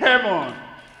 In heaven,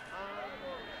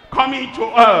 coming to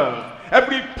earth,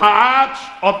 every part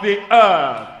of the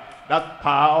earth, that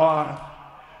power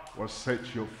will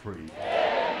set you free.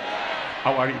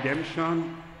 Our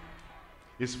redemption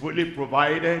is fully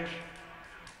provided,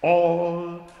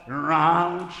 all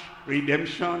round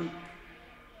redemption,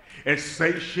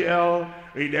 essential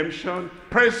redemption,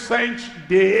 present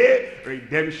day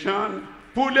redemption,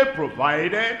 fully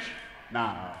provided.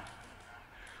 Now,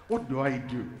 what do I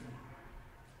do?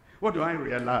 What do I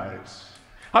realize?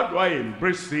 How do I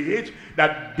embrace it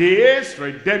that this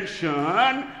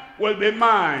redemption will be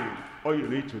mine? All you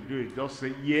need to do is just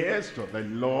say yes to the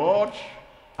Lord.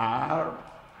 Our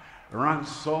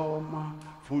ransom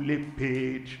fully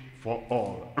paid for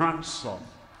all. Ransom,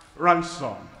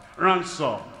 ransom,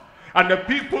 ransom. And the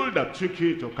people that took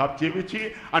you into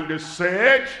captivity, and they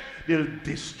said they'll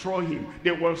destroy him,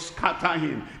 they will scatter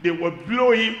him, they will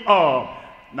blow him up.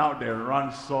 Now the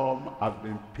ransom has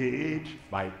been paid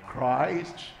by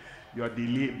Christ. You are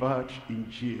delivered in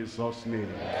Jesus'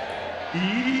 name.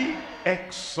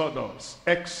 Exodus,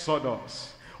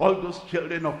 Exodus. All those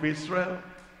children of Israel,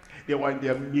 They were in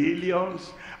their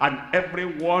millions, and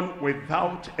everyone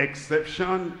without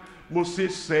exception.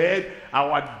 Moses said,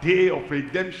 our day of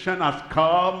redemption has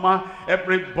come.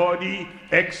 Everybody,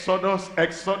 Exodus,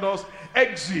 Exodus,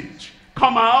 exit.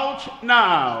 Come out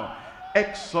now.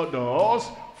 Exodus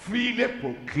freely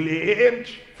proclaimed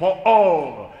for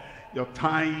all. Your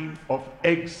time of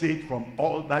exit from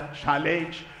all that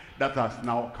challenge that has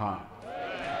now come.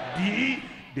 The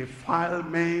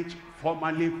defilement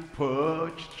formerly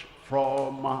purged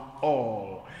from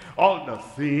all. All the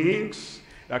things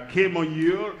that came on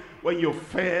you when you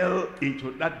fell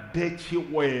into that dirty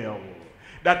well,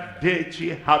 that dirty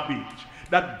habit,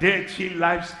 that dirty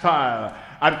lifestyle.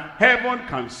 And heaven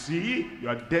can see you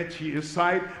are dirty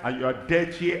inside and you are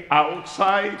dirty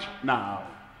outside now.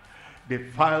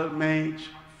 Defilement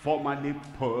formerly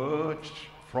purged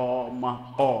from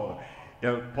all.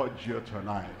 He'll purge you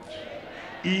tonight.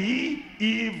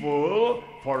 Evil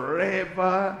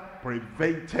forever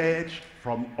prevented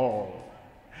from all.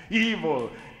 Evil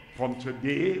from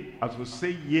today, as we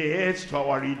say yes to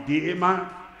our Redeemer,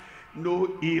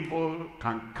 no evil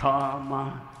can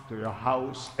come to your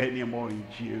house anymore in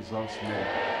Jesus' name.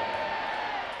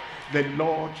 The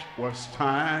Lord will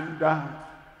stand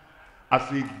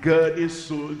as a guardian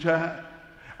soldier,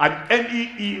 and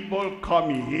any evil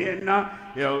coming in,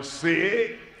 he'll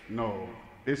say, no,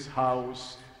 this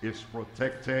house is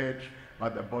protected by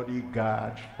the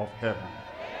bodyguard of heaven.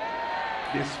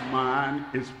 This man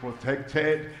is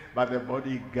protected by the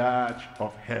bodyguard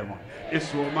of heaven.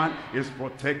 This woman is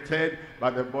protected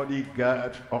by the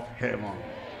bodyguard of heaven.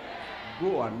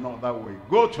 Go another way.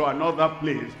 Go to another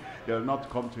place. They'll not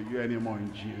come to you anymore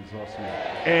in Jesus'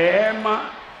 name.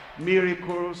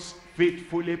 Miracles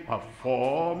faithfully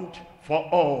performed for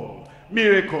all.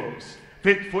 Miracles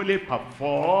faithfully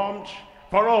performed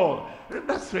for all.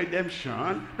 That's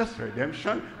redemption. That's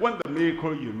redemption. When the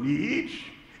miracle you need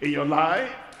in your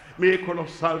life, miracle of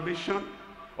salvation,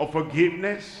 of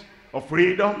forgiveness, of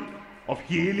freedom, of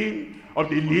healing, of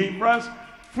deliverance,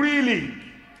 freely,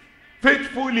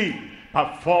 faithfully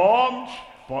performed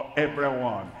for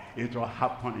everyone. It will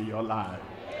happen in your life.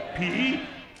 P,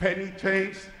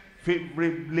 penitence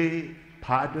favorably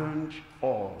pardoned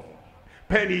all.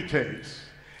 Penitence,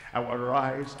 I will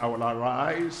arise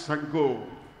and go.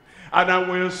 And I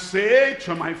will say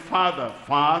to my Father,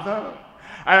 Father,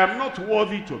 I am not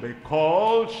worthy to be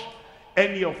called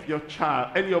any of your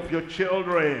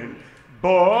children,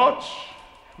 but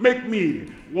make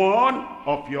me one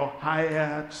of your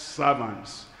hired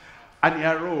servants. And he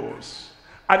arose,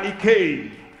 and he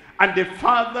came, and the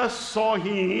father saw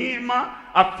him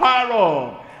afar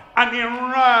off, and he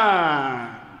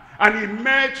ran, and he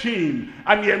met him,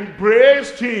 and he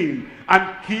embraced him,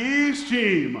 and kissed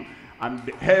him, and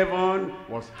heaven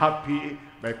was happy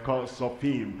because of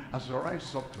him. As you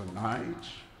rise up tonight,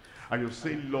 and you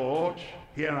say, Lord,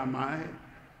 here am I.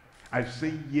 I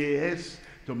say yes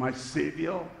to my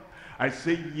Savior. I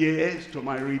say yes to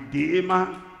my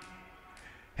Redeemer.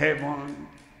 Heaven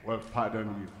will pardon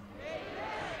you.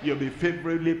 You'll be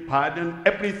favorably pardoned.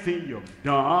 Everything you've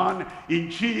done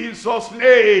in Jesus'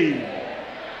 name.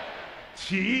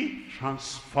 T,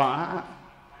 transfer,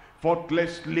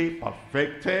 faultlessly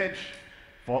perfected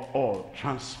for all.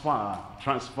 Transfer.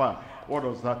 What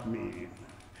does that mean?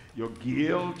 Your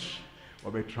guilt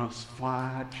will be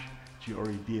transferred to your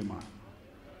Redeemer.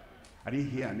 I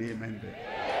didn't hear an amen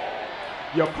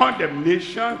there. Your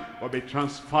condemnation will be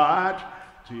transferred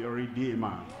to your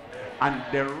Redeemer. And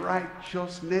the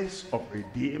righteousness of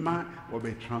Redeemer will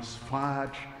be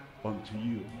transferred unto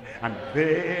you. And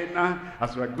then,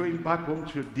 as we're going back home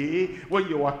today, when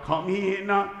you are coming,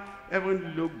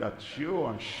 heaven looked at you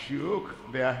and shook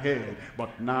their head.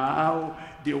 But now,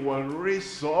 they will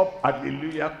raise up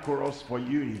hallelujah chorus for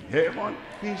you in heaven.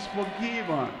 He's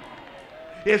forgiven.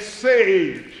 He's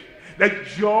saved. The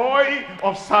joy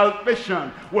of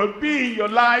salvation will be in your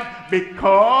life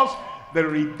because the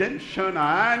redemption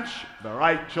and the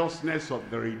righteousness of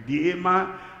the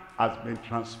Redeemer has been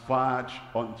transferred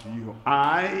unto you.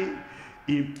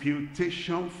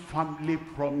 Imputation firmly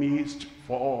promised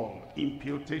for all.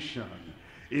 Imputation.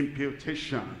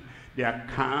 The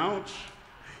account,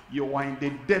 you were in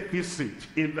the deficit,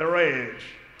 in the red.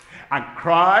 And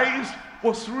Christ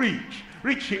was rich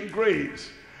in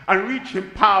grace, and rich in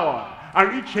power, and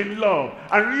rich in love,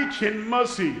 and rich in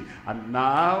mercy. And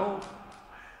now,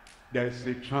 there's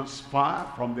a transfer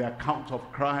from the account of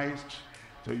Christ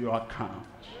to your account.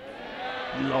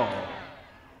 Love,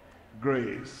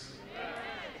 grace,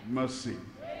 mercy,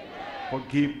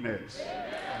 forgiveness,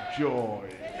 joy,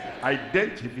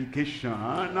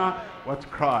 identification with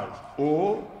Christ.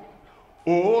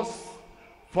 Oath,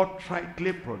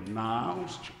 forthrightly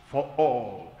pronounced for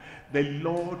all. The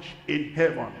Lord in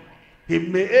heaven, he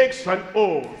makes an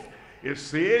oath. He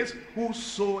says,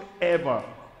 whosoever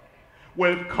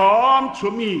will come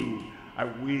to me, I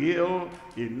will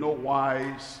in no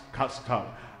wise cast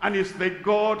out. And it's the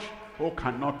God who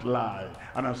cannot lie.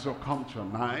 And as you come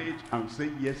tonight and say,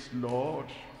 yes, Lord,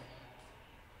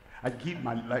 I give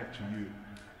my life to you.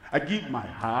 I give my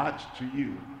heart to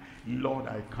you. Lord,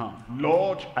 I come.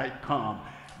 Lord, I come.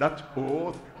 That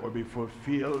oath will be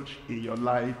fulfilled in your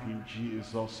life in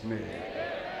Jesus' name.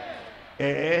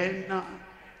 And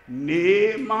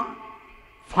name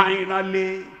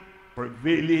finally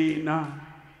prevailing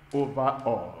over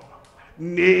all.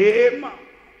 Name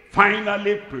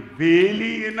finally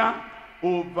prevailing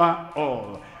over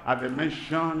all. At the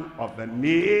mention of the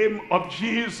name of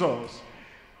Jesus,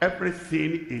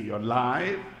 everything in your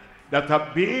life that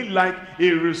have been like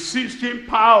a resisting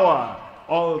power,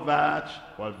 all that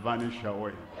will vanish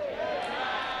away.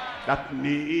 That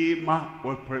name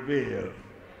will prevail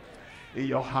in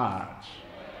your heart,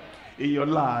 in your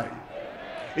life,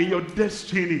 in your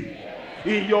destiny,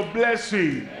 in your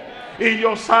blessing, in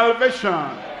your salvation,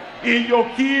 in your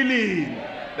healing.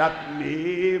 That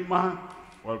name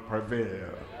will prevail.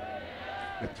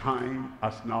 The time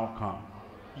has now come.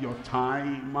 Your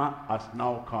time has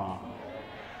now come.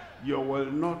 You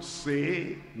will not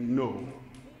say no.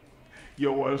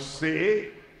 You will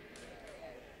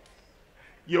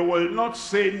not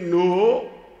say no.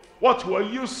 What will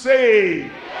you say?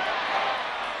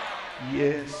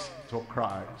 Yes to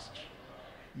Christ.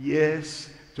 Yes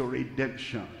to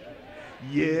redemption.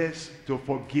 Yes to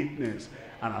forgiveness.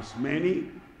 And as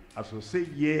many as will say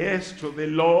yes to the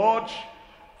Lord,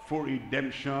 for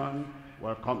redemption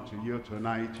will come to you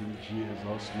tonight in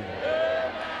Jesus' name.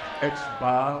 Heads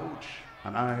bowed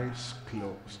and eyes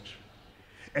closed.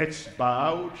 Heads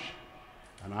bowed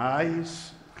and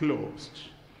eyes closed.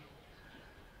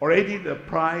 Already the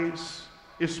price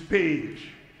is paid.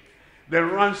 The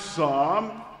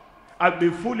ransom has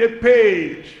been fully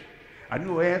paid. And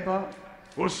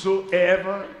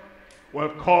whosoever will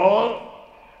call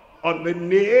on the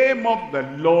name of the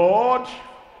Lord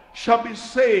shall be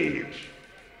saved,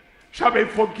 shall be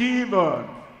forgiven,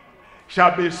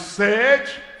 shall be set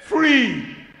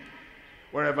free.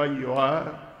 Wherever you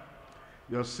are,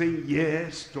 you're saying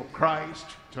yes to Christ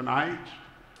tonight.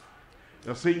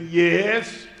 You're saying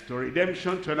yes to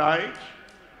redemption tonight.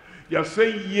 You're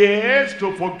saying yes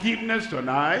to forgiveness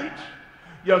tonight.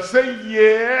 You're saying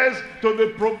yes to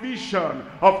the provision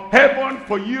of heaven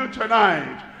for you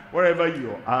tonight. Wherever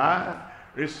you are,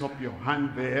 raise up your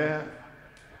hand there,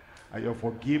 and your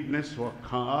forgiveness will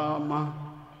come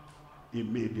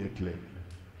immediately.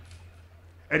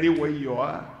 Anywhere you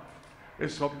are,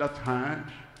 raise up that hand.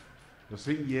 You're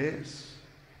saying yes,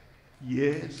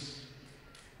 yes,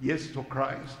 yes to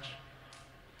Christ,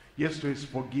 yes to his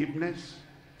forgiveness,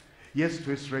 yes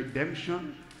to his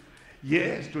redemption,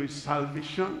 yes to his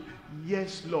salvation.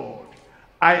 Yes, Lord,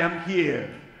 I am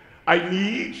here. I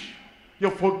need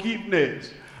your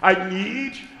forgiveness. I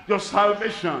need your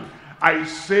salvation. I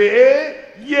say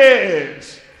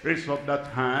yes. Raise up that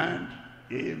hand.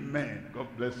 Amen. God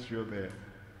bless you there.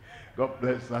 God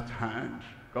bless that hand.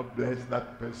 God bless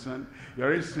that person. You're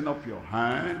raising up your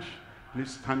hand.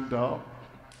 Please stand up.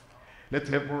 Let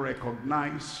heaven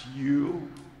recognize you.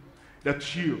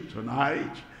 That you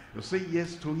tonight, you say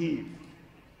yes to him.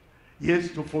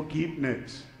 Yes to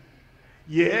forgiveness.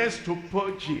 Yes to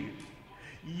purging.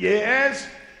 Yes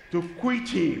to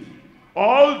quitting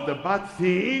all the bad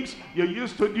things you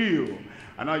used to do.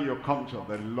 And now you come to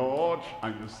the Lord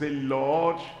and you say,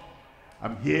 Lord,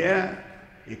 I'm here,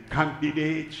 a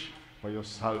candidate for your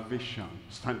salvation.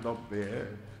 Stand up there.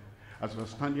 As you're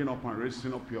standing up and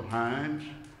raising up your hand,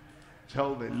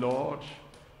 tell the Lord,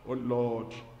 oh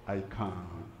Lord, I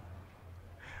come.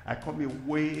 I come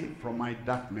away from my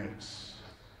darkness.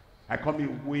 I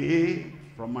come away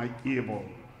from my evil.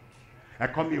 I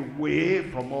come away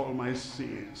from all my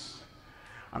sins.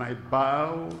 And I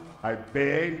bow, I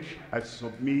beg, I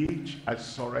submit, I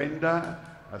surrender,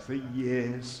 I say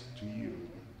yes to you.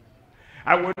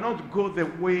 I will not go the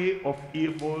way of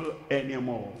evil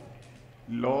anymore.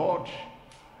 Lord,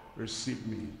 receive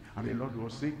me. And the Lord will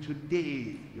say,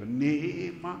 today your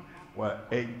name will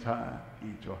enter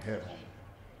into heaven.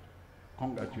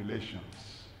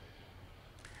 Congratulations.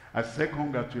 I say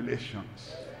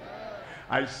congratulations.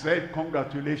 I said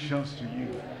congratulations to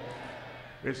you.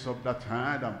 Raise up that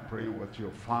hand and pray with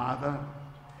your Father.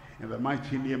 In the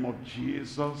mighty name of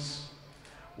Jesus,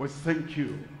 we thank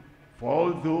you for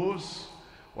all those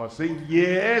who are saying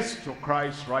yes to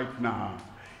Christ right now.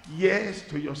 Yes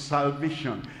to your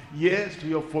salvation. Yes to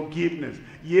your forgiveness.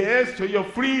 Yes to your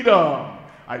freedom.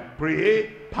 I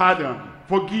pray, pardon,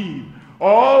 forgive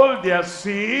all their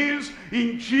sins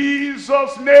in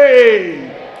Jesus'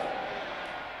 name.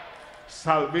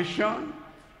 Salvation,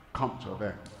 come to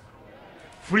them.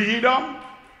 Freedom,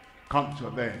 come to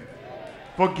them.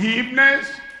 Forgiveness,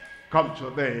 come to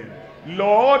them.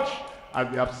 Lord, as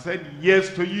they have said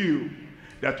yes to you,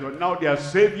 that you're now their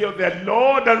Savior, their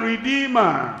Lord and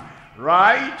Redeemer,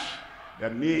 write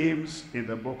their names in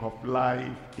the book of life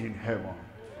in heaven.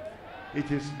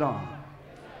 It is done.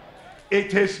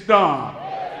 It is done.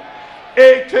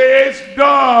 It is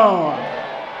done.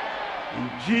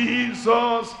 In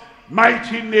Jesus'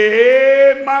 mighty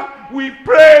name we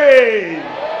pray.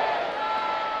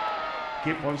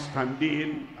 Keep on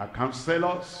standing. Our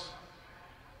counselors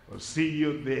will see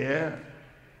you there.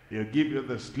 They'll give you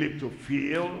the slip to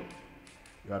fill.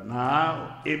 You are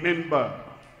now a member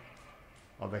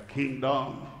of the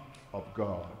kingdom of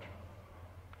God.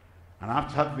 And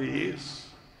after this,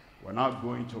 we're now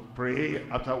going to pray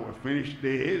after we finish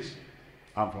this,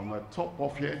 and from the top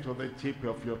of your head to the tip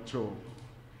of your toe.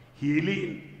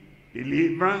 Healing,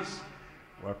 deliverance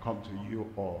will come to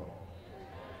you all.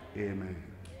 Amen.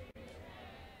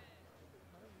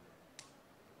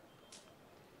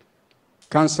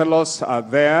 Counselors are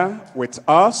there with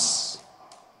us.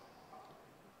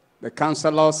 The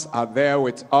counselors are there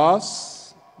with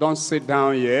us. Don't sit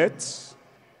down yet.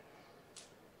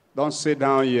 Don't sit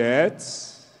down yet.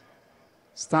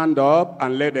 Stand up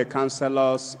and let the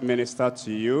counselors minister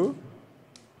to you.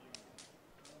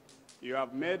 You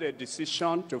have made a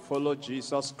decision to follow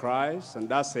Jesus Christ, and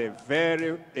that's a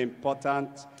very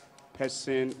important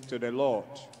person to the Lord.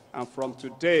 And from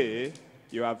today,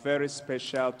 you are very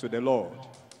special to the Lord.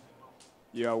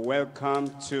 You are welcome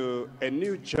to a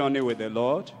new journey with the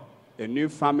Lord, a new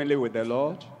family with the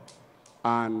Lord,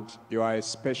 and you are a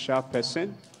special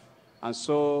person. And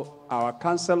so our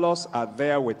counselors are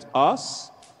there with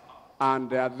us, and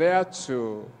they are there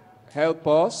to help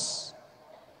us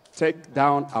take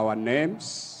down our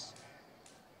names,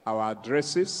 our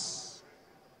addresses,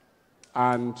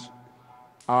 and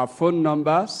our phone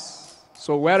numbers.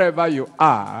 So wherever you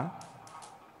are,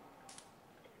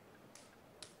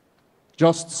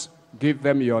 just give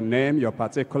them your name, your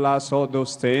particulars, all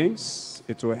those things.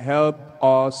 It will help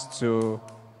us to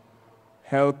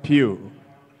help you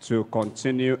to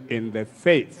continue in the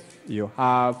faith you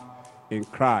have in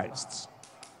Christ.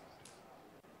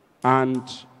 And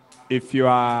if you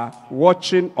are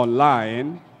watching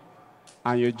online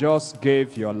and you just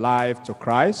gave your life to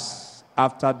Christ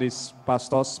after this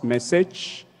pastor's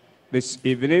message this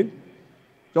evening,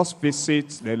 just visit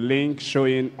the link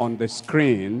showing on the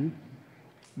screen.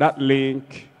 That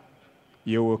link,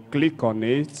 you will click on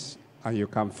it and you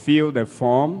can fill the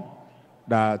form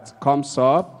that comes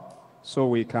up so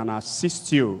we can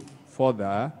assist you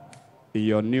further in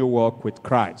your new walk with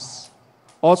Christ.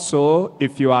 Also,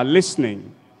 if you are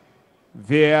listening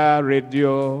via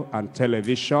radio and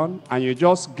television and you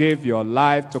just gave your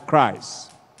life to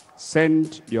Christ,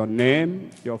 send your name,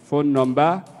 your phone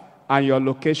number, and your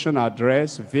location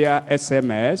address via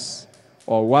SMS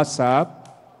or WhatsApp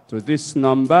to this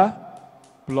number,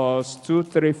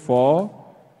 +234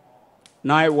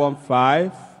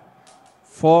 915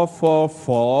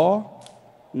 444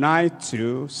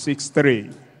 9263.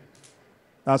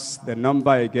 That's the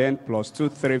number again,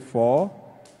 +234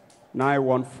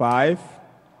 915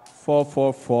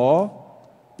 444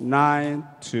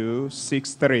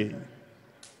 9263.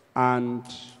 And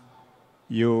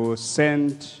you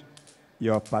send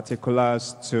your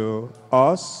particulars to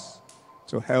us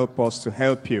to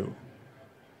help you.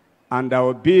 And there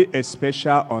will be a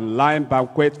special online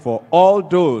banquet for all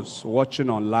those watching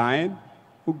online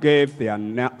who gave their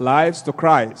lives to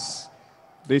Christ.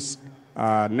 This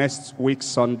next week,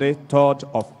 Sunday, 3rd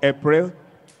of April,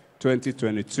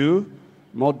 2022.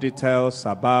 More details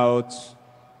about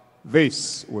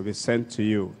this will be sent to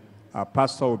you. Our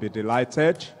pastor will be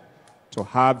delighted to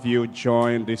have you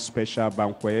join this special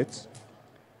banquet.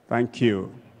 Thank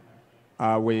you.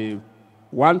 We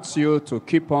want you to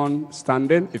keep on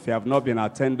standing if you have not been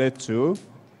attended to.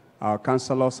 Our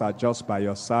counselors are just by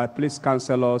your side. Please,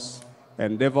 counselors,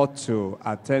 endeavor to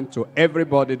attend to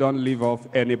everybody. Don't leave off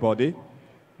anybody.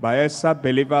 Baeza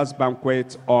Believers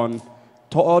Banquet on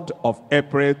 3rd of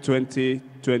April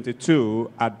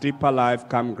 2022 at Deeper Life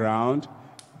Campground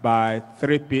by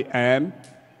 3 p.m.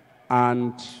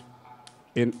 and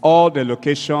in all the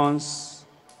locations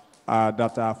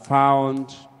that are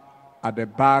found at the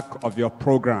back of your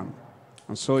program.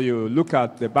 And so you look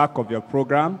at the back of your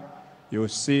program, you'll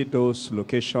see those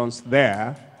locations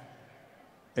there.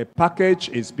 A package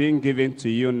is being given to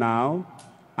you now,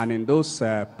 and in those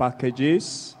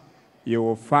packages, you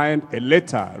will find a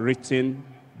letter written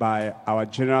by our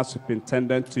General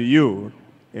Superintendent to you,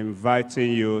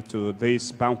 inviting you to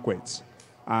this banquet.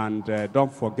 And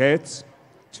don't forget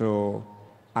to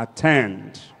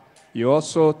attend. You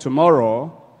also,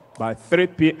 tomorrow, by 3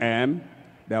 p.m.,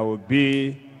 there will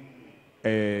be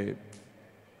a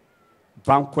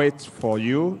banquet for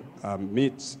you.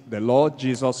 Meet the Lord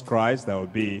Jesus Christ. There will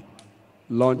be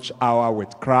lunch hour with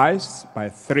Christ by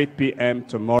 3 p.m.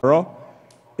 tomorrow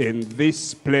in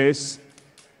this place,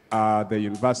 the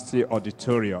University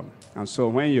Auditorium. And so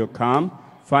when you come,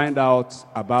 find out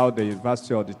about the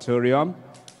University Auditorium.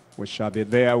 We shall be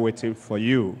there waiting for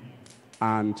you.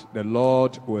 And the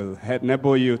Lord will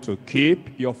enable you to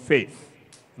keep your faith.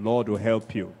 The Lord will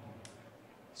help you.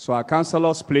 So our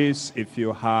counselors, please, if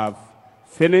you have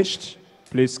finished,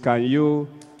 please can you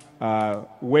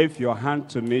wave your hand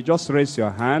to me? Just raise your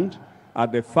hand.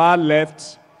 At the far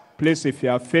left, please, if you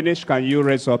have finished, can you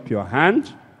raise up your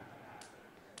hand?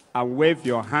 And wave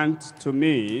your hand to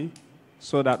me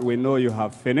so that we know you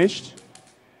have finished.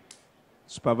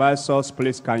 Supervisors,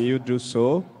 please, can you do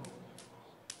so?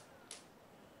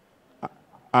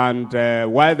 And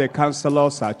while the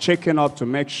counselors are checking up to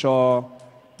make sure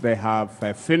they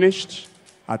have finished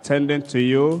attending to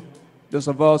you, those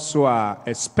of us who are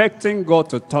expecting God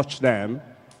to touch them,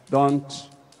 don't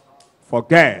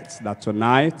forget that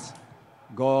tonight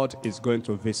God is going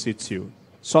to visit you.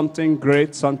 Something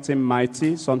great, something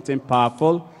mighty, something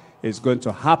powerful is going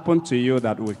to happen to you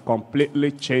that will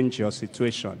completely change your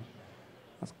situation.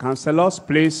 As counselors,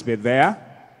 please be there.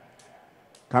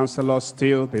 Counselors,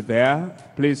 still be there.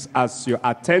 Please, as you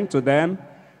attend to them,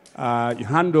 you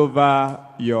hand over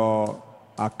your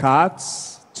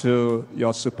cards to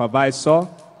your supervisor.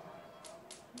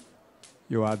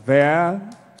 You are there.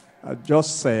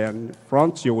 Just in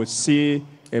front, you will see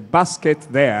a basket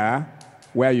there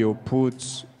where you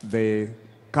put the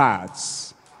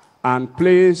cards. And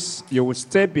please, you will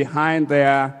stay behind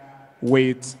there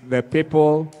with the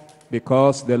people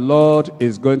because the Lord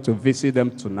is going to visit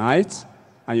them tonight.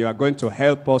 And you are going to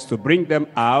help us to bring them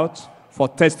out for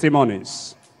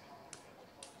testimonies.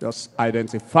 Just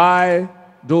identify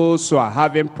those who are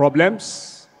having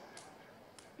problems,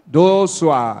 those who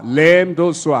are lame,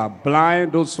 those who are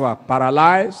blind, those who are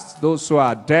paralyzed, those who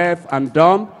are deaf and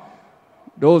dumb,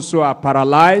 those who are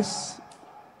paralyzed.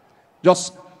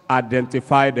 Just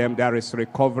identify them. There is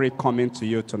recovery coming to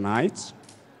you tonight.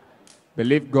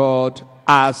 Believe God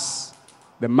as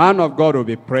the man of God will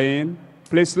be praying.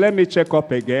 Please let me check up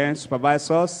again,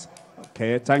 supervisors.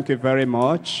 Okay, thank you very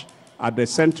much. At the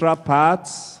central part,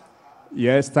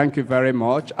 yes, thank you very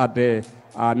much. At the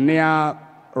near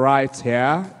right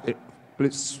here,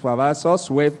 please, supervisors,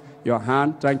 wave your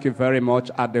hand. Thank you very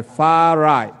much. At the far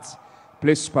right,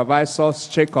 please, supervisors,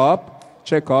 check up,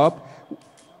 check up.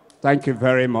 Thank you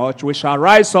very much. We shall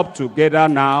rise up together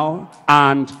now,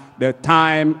 and the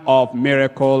time of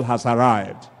miracle has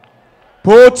arrived.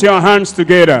 Put your hands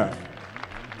together.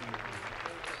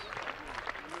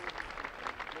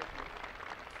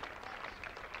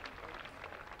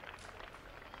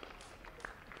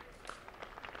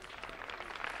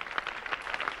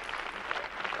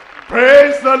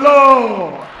 Praise the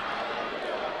Lord.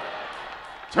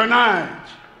 Tonight.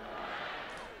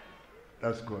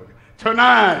 That's good.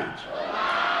 Tonight.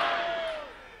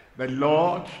 The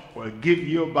Lord will give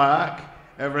you back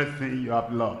everything you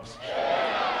have lost.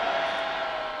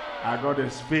 Our God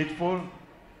is faithful.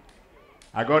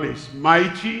 Our God is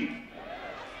mighty.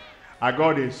 Our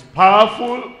God is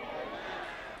powerful.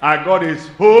 Our God is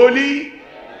holy.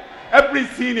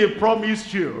 Everything he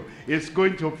promised you is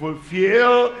going to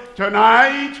fulfill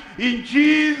tonight in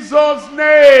Jesus'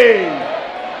 name.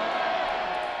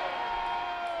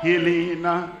 Healing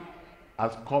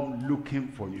has come looking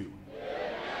for you.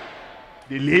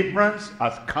 Deliverance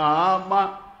has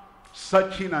come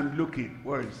searching and looking.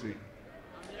 Where is he?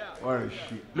 Where is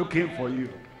she? Looking for you.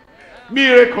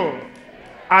 Miracle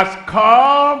has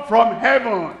come from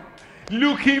heaven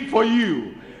looking for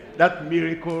you. That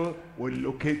miracle will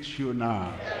locate you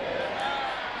now.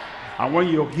 And when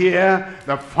you hear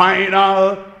the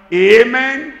final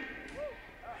amen,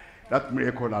 that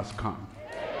miracle has come.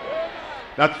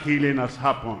 That healing has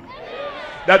happened.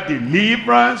 That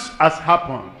deliverance has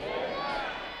happened.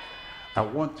 I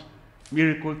want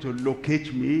miracle to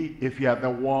locate me. If you are the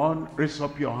one, raise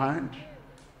up your hand.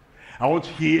 I want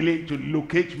healing to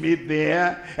locate me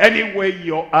there. Anywhere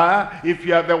you are, if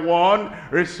you are the one,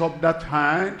 raise up that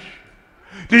hand.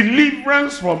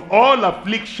 Deliverance from all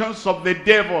afflictions of the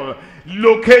devil.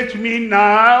 Locate me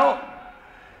now.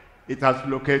 it has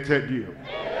located you.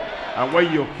 And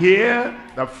when you hear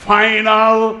the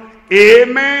final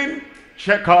amen,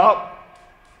 check up,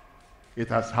 it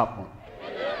has happened.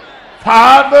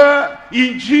 Father,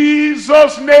 in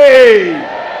Jesus' name,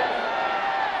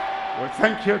 we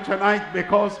thank you tonight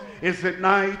because it's a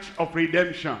night of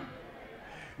redemption,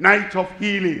 night of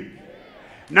healing,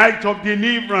 night of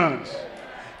deliverance,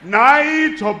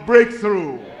 night of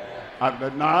breakthrough, and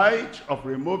the night of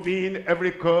removing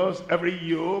every curse, every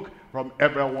yoke from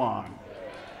everyone.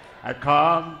 I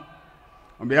come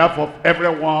on behalf of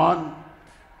everyone,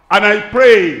 and I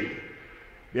pray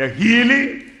their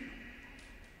healing,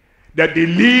 the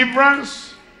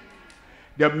deliverance,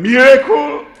 the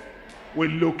miracle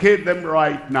will locate them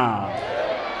right now.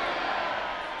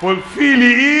 Fulfill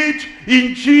it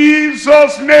in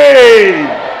Jesus' name.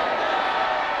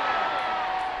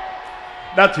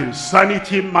 That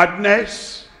insanity,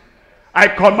 madness, I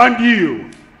command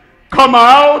you, come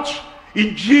out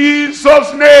in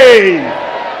Jesus' name.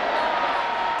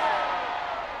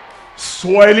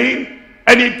 Swelling,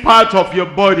 any part of your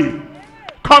body,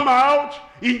 come out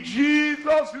in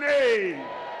Jesus' name.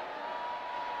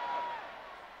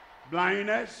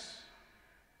 Blindness,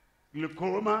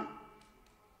 glaucoma,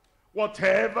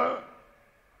 whatever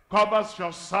covers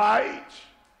your sight,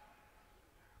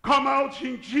 come out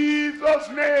in Jesus'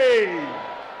 name.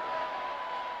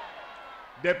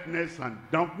 Deafness and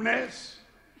dumbness,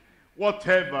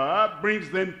 whatever brings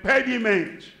the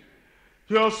impediment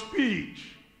to your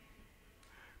speech,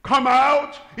 come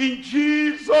out in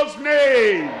Jesus'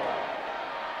 name.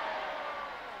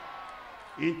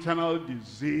 Internal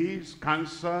disease,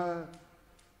 cancer,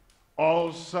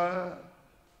 ulcer,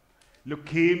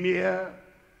 leukemia,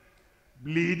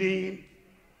 bleeding,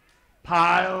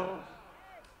 pile,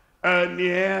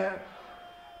 hernia,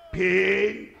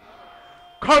 pain,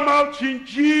 come out in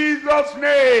Jesus'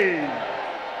 name.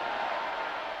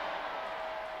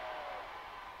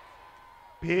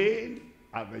 Pain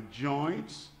at the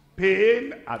joints,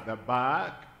 pain at the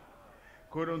back,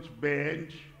 couldn't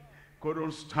bend,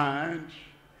 couldn't stand,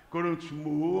 couldn't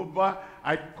move.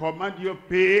 I command your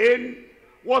pain,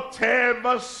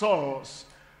 whatever source,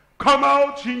 come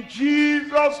out in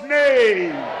Jesus'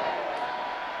 name.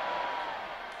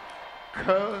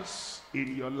 Curse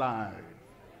in your life,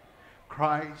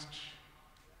 Christ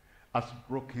has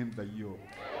broken the yoke.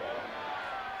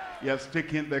 He has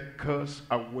taken the curse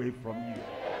away from you,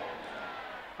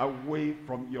 away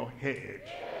from your head,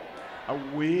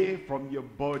 away from your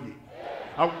body,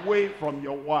 away from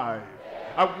your wife,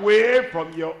 away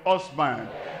from your husband,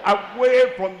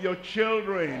 away from your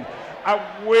children,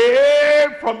 away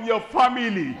from your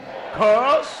family.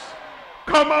 Curse,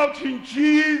 come out in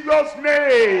Jesus'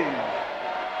 name.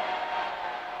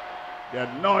 The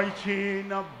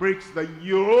anointing breaks the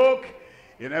yoke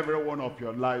in every one of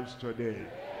your lives today.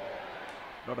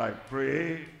 Lord, I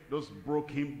pray those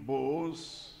broken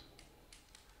bones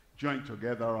join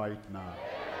together right now.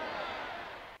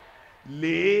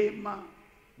 Lame,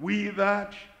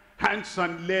 withered, hands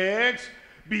and legs,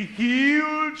 be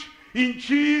healed in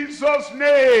Jesus'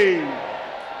 name.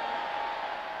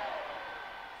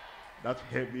 That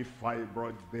heavy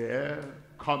fibroid there,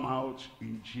 come out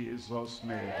in Jesus'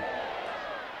 name.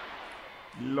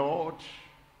 Lord,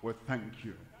 we thank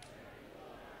you.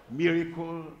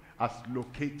 Miracle has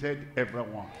located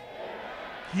everyone.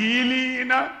 Healing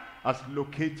has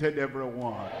located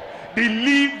everyone.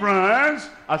 Deliverance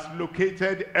has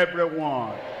located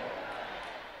everyone.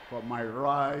 From my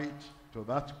right to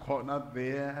that corner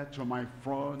there, to my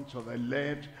front, to the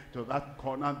left, to that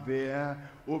corner there,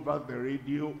 over the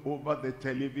radio, over the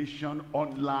television,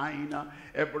 online,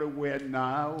 everywhere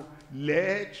now.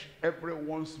 Let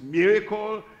everyone's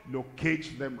miracle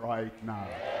locate them right now.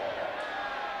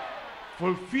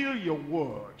 Fulfill your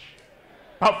word.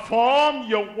 Perform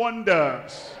your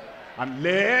wonders. And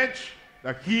let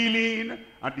the healing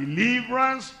and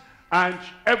deliverance and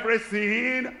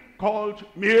everything called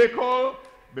miracle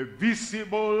be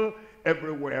visible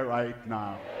everywhere right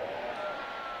now.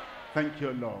 Thank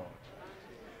you, Lord.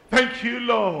 Thank you,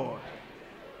 Lord.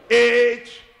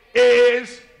 It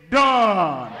is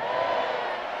done.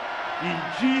 In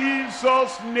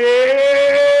Jesus'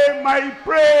 name I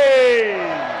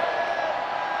pray.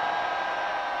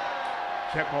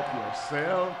 Check up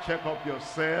yourself, check up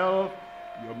yourself.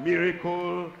 Your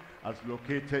miracle has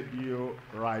located you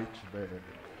right there.